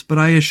problems. But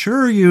I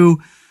assure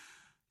you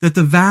that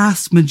the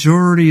vast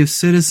majority of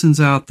citizens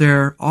out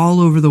there all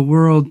over the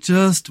world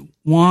just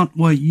want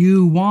what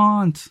you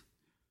want.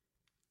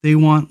 They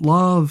want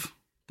love.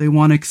 They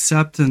want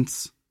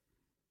acceptance.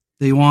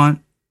 They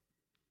want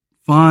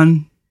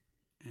fun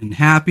and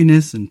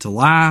happiness and to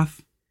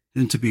laugh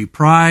and to be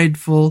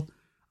prideful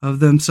of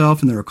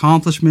themselves and their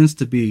accomplishments,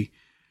 to be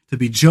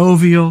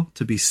jovial,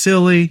 to be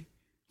silly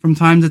from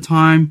time to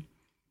time,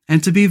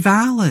 and to be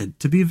valid,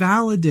 to be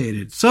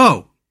validated.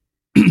 So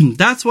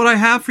that's what I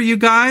have for you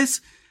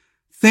guys.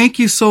 Thank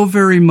you so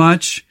very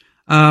much.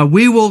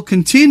 We will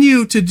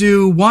continue to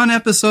do one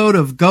episode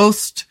of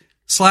ghost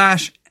 /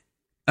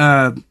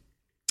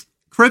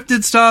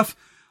 cryptid stuff.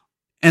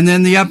 And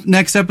then the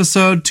next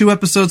episode, 2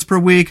 episodes per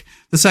week.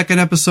 The second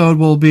episode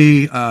will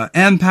be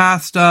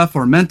empath stuff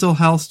or mental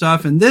health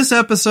stuff. And this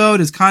episode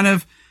is kind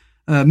of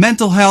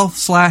mental health /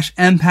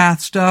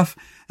 empath stuff.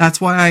 That's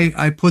why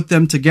I put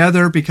them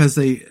together, because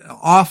they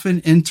often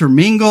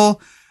intermingle.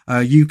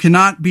 You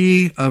cannot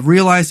be a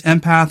realized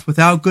empath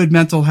without good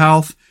mental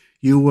health.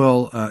 You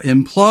will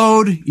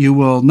implode. You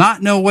will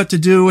not know what to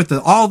do with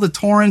all the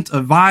torrent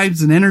of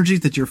vibes and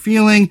energies that you're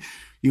feeling.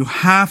 You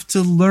have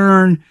to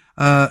learn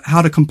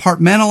how to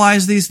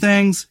compartmentalize these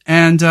things.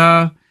 And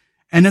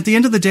at the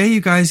end of the day, you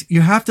guys,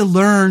 you have to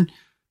learn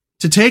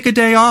to take a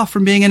day off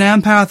from being an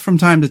empath from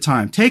time to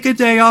time. Take a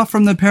day off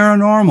from the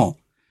paranormal.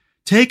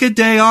 Take a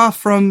day off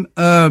from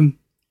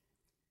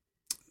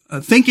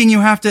thinking you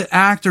have to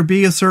act or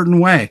be a certain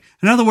way.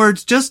 In other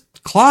words,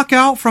 just clock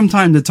out from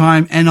time to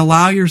time and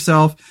allow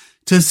yourself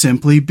to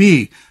simply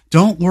be.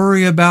 Don't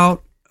worry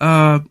about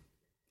the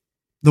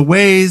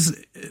ways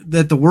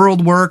that the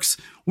world works.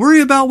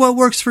 Worry about what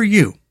works for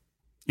you.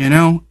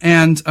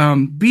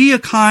 And be a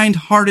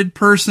kind-hearted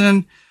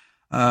person.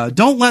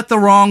 Don't let the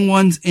wrong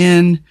ones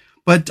in,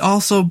 but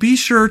also be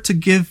sure to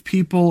give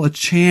people a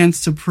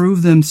chance to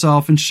prove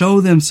themselves and show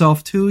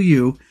themselves to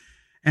you.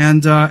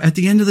 And at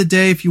the end of the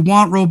day, if you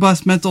want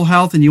robust mental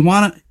health and you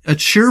want a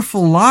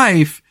cheerful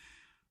life,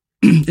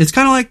 it's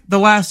kind of like the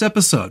last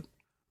episode.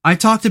 I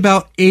talked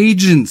about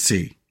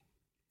agency.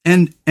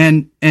 And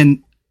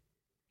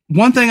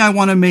one thing I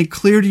want to make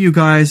clear to you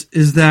guys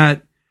is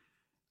that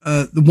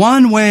the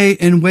one way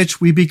in which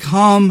we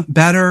become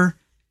better,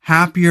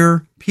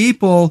 happier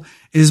people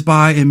is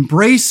by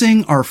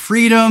embracing our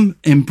freedom,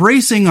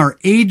 embracing our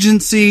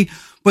agency,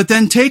 but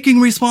then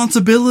taking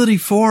responsibility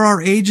for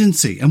our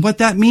agency. And what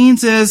that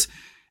means is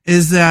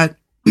that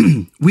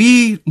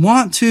we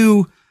want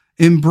to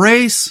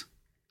embrace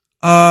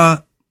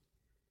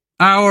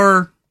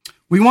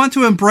we want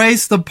to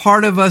embrace the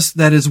part of us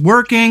that is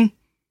working,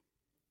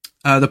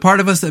 the part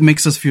of us that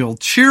makes us feel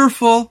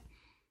cheerful,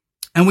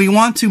 and we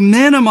want to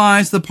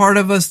minimize the part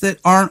of us that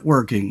aren't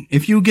working.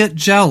 If you get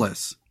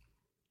jealous,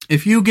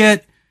 if you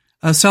get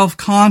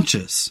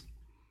self-conscious,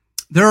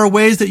 there are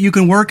ways that you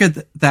can work at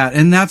that.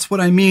 And that's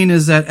what I mean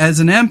is that as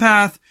an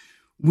empath,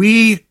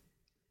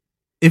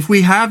 if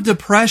we have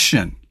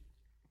depression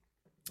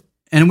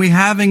and we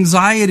have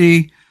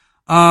anxiety,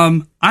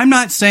 I'm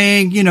not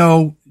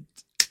saying,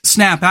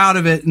 snap out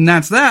of it and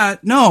that's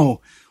that.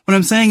 No, what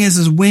I'm saying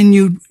is when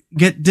you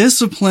get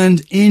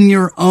disciplined in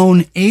your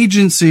own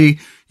agency,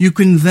 you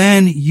can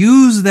then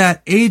use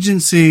that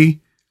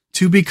agency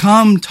to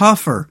become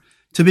tougher,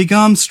 to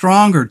become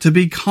stronger, to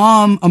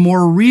become a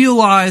more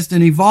realized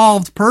and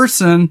evolved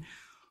person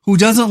who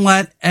doesn't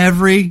let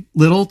every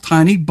little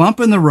tiny bump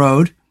in the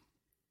road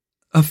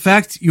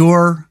affect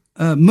your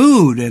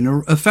mood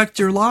and affect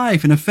your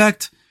life and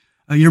affect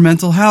your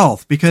mental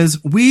health,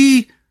 because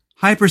we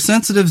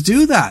hypersensitives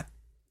do that.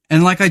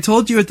 And like I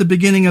told you at the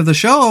beginning of the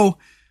show,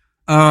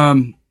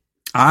 I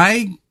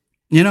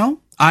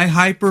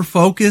hyper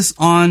focus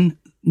on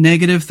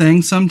negative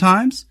things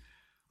sometimes.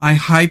 I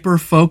hyper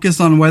focus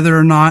on whether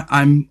or not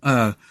I'm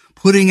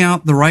putting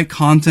out the right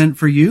content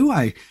for you.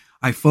 I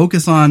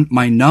focus on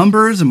my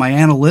numbers and my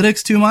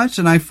analytics too much,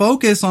 and I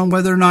focus on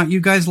whether or not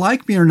you guys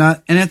like me or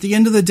not. And at the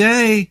end of the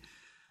day,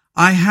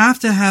 I have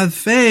to have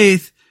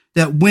faith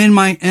that when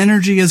my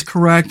energy is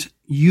correct,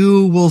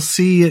 you will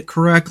see it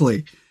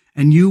correctly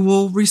and you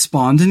will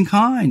respond in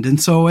kind.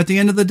 And so at the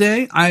end of the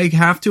day, I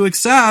have to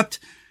accept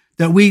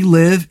that we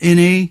live in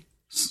a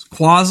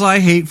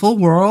quasi-hateful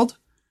world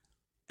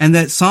and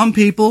that some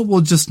people will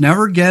just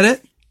never get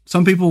it.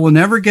 Some people will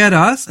never get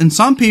us. And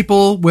some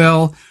people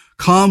will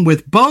come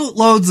with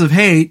boatloads of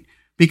hate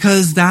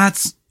because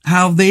that's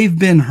how they've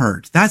been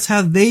hurt. That's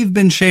how they've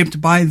been shaped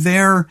by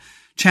their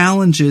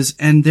challenges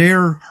and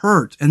their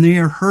hurt, and they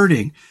are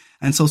hurting.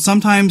 And so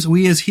sometimes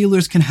we as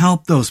healers can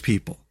help those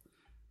people.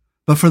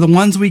 But for the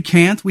ones we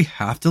can't, we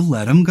have to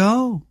let them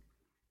go.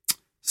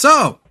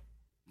 So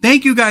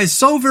thank you guys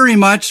so very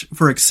much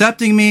for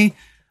accepting me.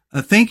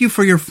 Thank you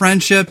for your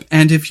friendship.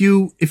 And if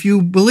you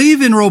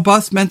believe in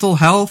robust mental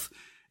health,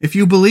 if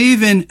you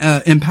believe in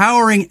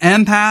empowering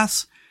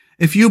empaths,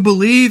 if you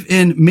believe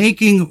in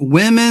making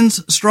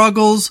women's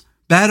struggles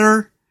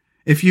better,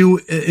 if you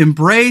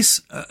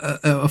embrace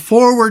a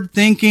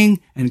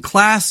forward-thinking and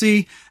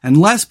classy and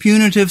less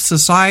punitive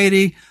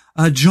society,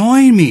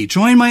 join me.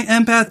 Join my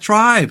empath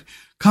tribe.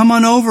 Come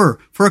on over.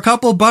 For a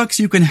couple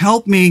bucks, you can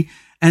help me,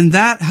 and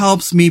that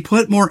helps me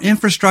put more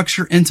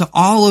infrastructure into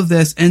all of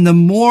this. And the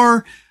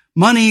more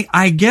money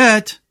I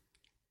get,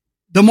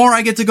 the more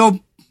I get to go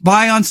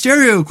buy on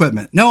stereo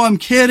equipment. No, I'm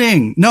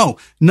kidding. No,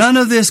 none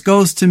of this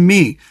goes to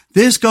me.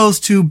 This goes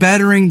to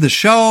bettering the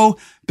show,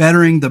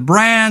 bettering the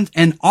brand,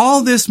 and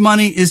all this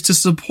money is to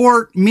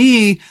support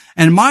me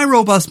and my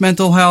robust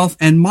mental health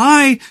and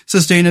my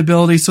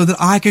sustainability so that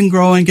I can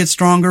grow and get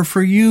stronger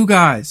for you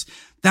guys.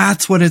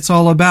 That's what it's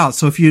all about.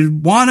 So if you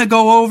want to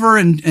go over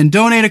and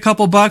donate a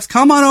couple bucks,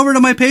 come on over to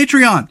my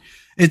Patreon.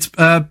 It's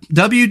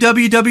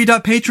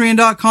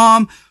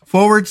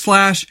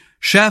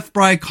www.patreon.com/Chef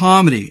Bry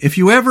Comedy. If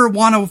you ever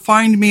want to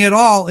find me at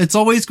all, it's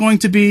always going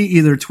to be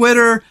either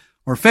Twitter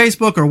or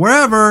Facebook or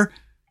wherever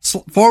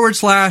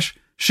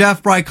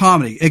 /Chef Bry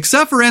Comedy,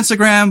 except for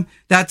Instagram.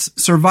 That's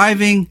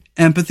Surviving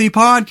Empathy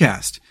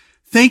Podcast.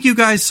 Thank you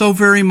guys so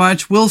very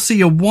much. We'll see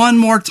you one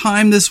more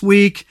time this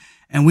week,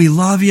 and we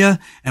love you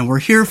and we're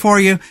here for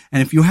you.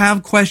 And if you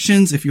have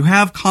questions, if you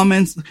have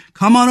comments,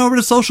 come on over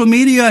to social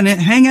media and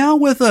hang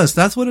out with us.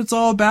 That's what it's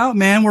all about,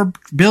 man. We're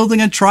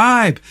building a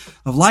tribe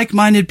of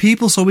like-minded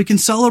people so we can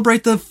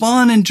celebrate the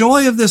fun and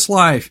joy of this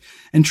life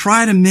and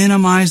try to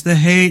minimize the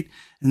hate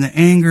and the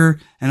anger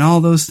and all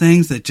those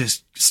things that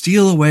just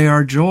steal away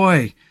our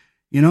joy.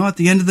 At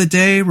the end of the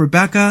day,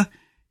 Rebecca,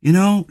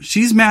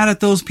 she's mad at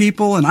those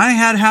people, and I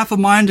had half a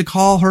mind to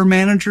call her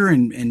manager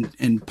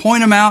and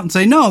point them out and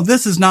say, no,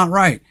 this is not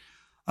right.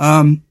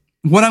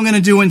 What I'm going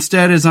to do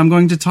instead is I'm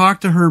going to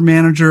talk to her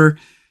manager,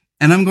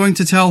 and I'm going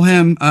to tell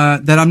him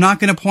that I'm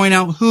not going to point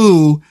out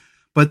who,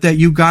 but that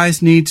you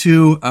guys need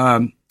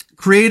to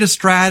create a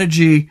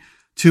strategy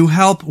to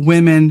help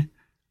women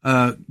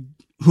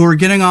who are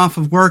getting off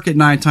of work at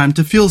nighttime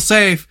to feel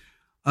safe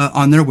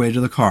on their way to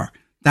the car.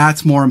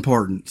 That's more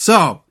important.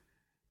 So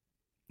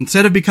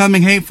instead of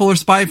becoming hateful or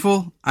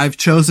spiteful, I've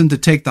chosen to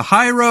take the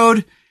high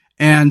road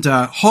and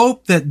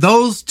hope that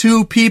those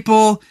two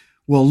people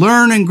will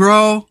learn and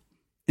grow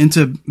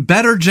into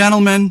better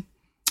gentlemen.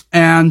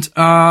 And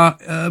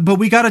but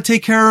we got to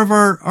take care of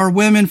our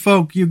women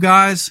folk, you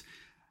guys.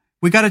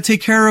 We got to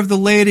take care of the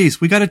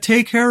ladies. We got to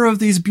take care of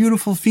these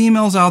beautiful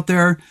females out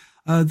there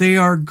They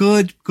are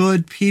good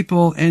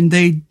people, and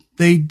they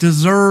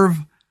deserve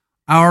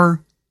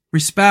our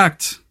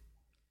respect.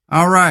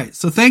 All right.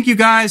 So thank you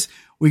guys.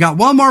 We got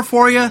one more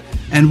for you,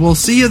 and we'll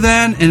see you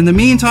then. And in the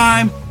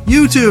meantime,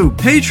 YouTube,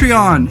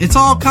 Patreon, it's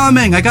all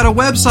coming. I got a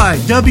website,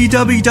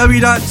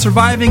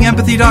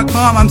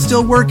 www.survivingempathy.com. I'm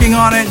still working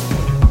on it.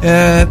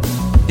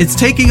 It's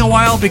taking a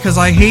while because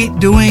I hate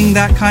doing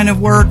that kind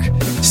of work.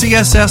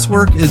 CSS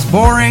work is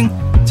boring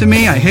to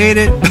me. I hate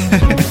it.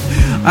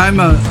 I'm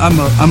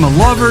a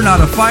lover, not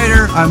a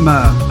fighter. I'm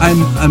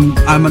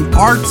an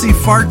artsy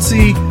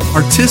fartsy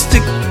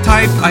artistic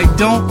type. I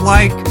don't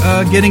like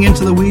getting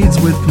into the weeds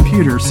with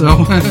computers.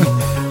 So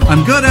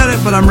I'm good at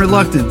it, but I'm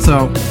reluctant.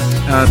 So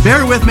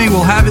bear with me.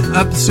 We'll have it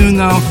up soon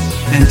though.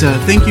 And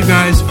thank you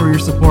guys for your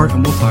support,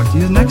 and we'll talk to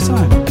you next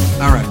time.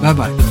 All right.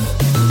 Bye-bye.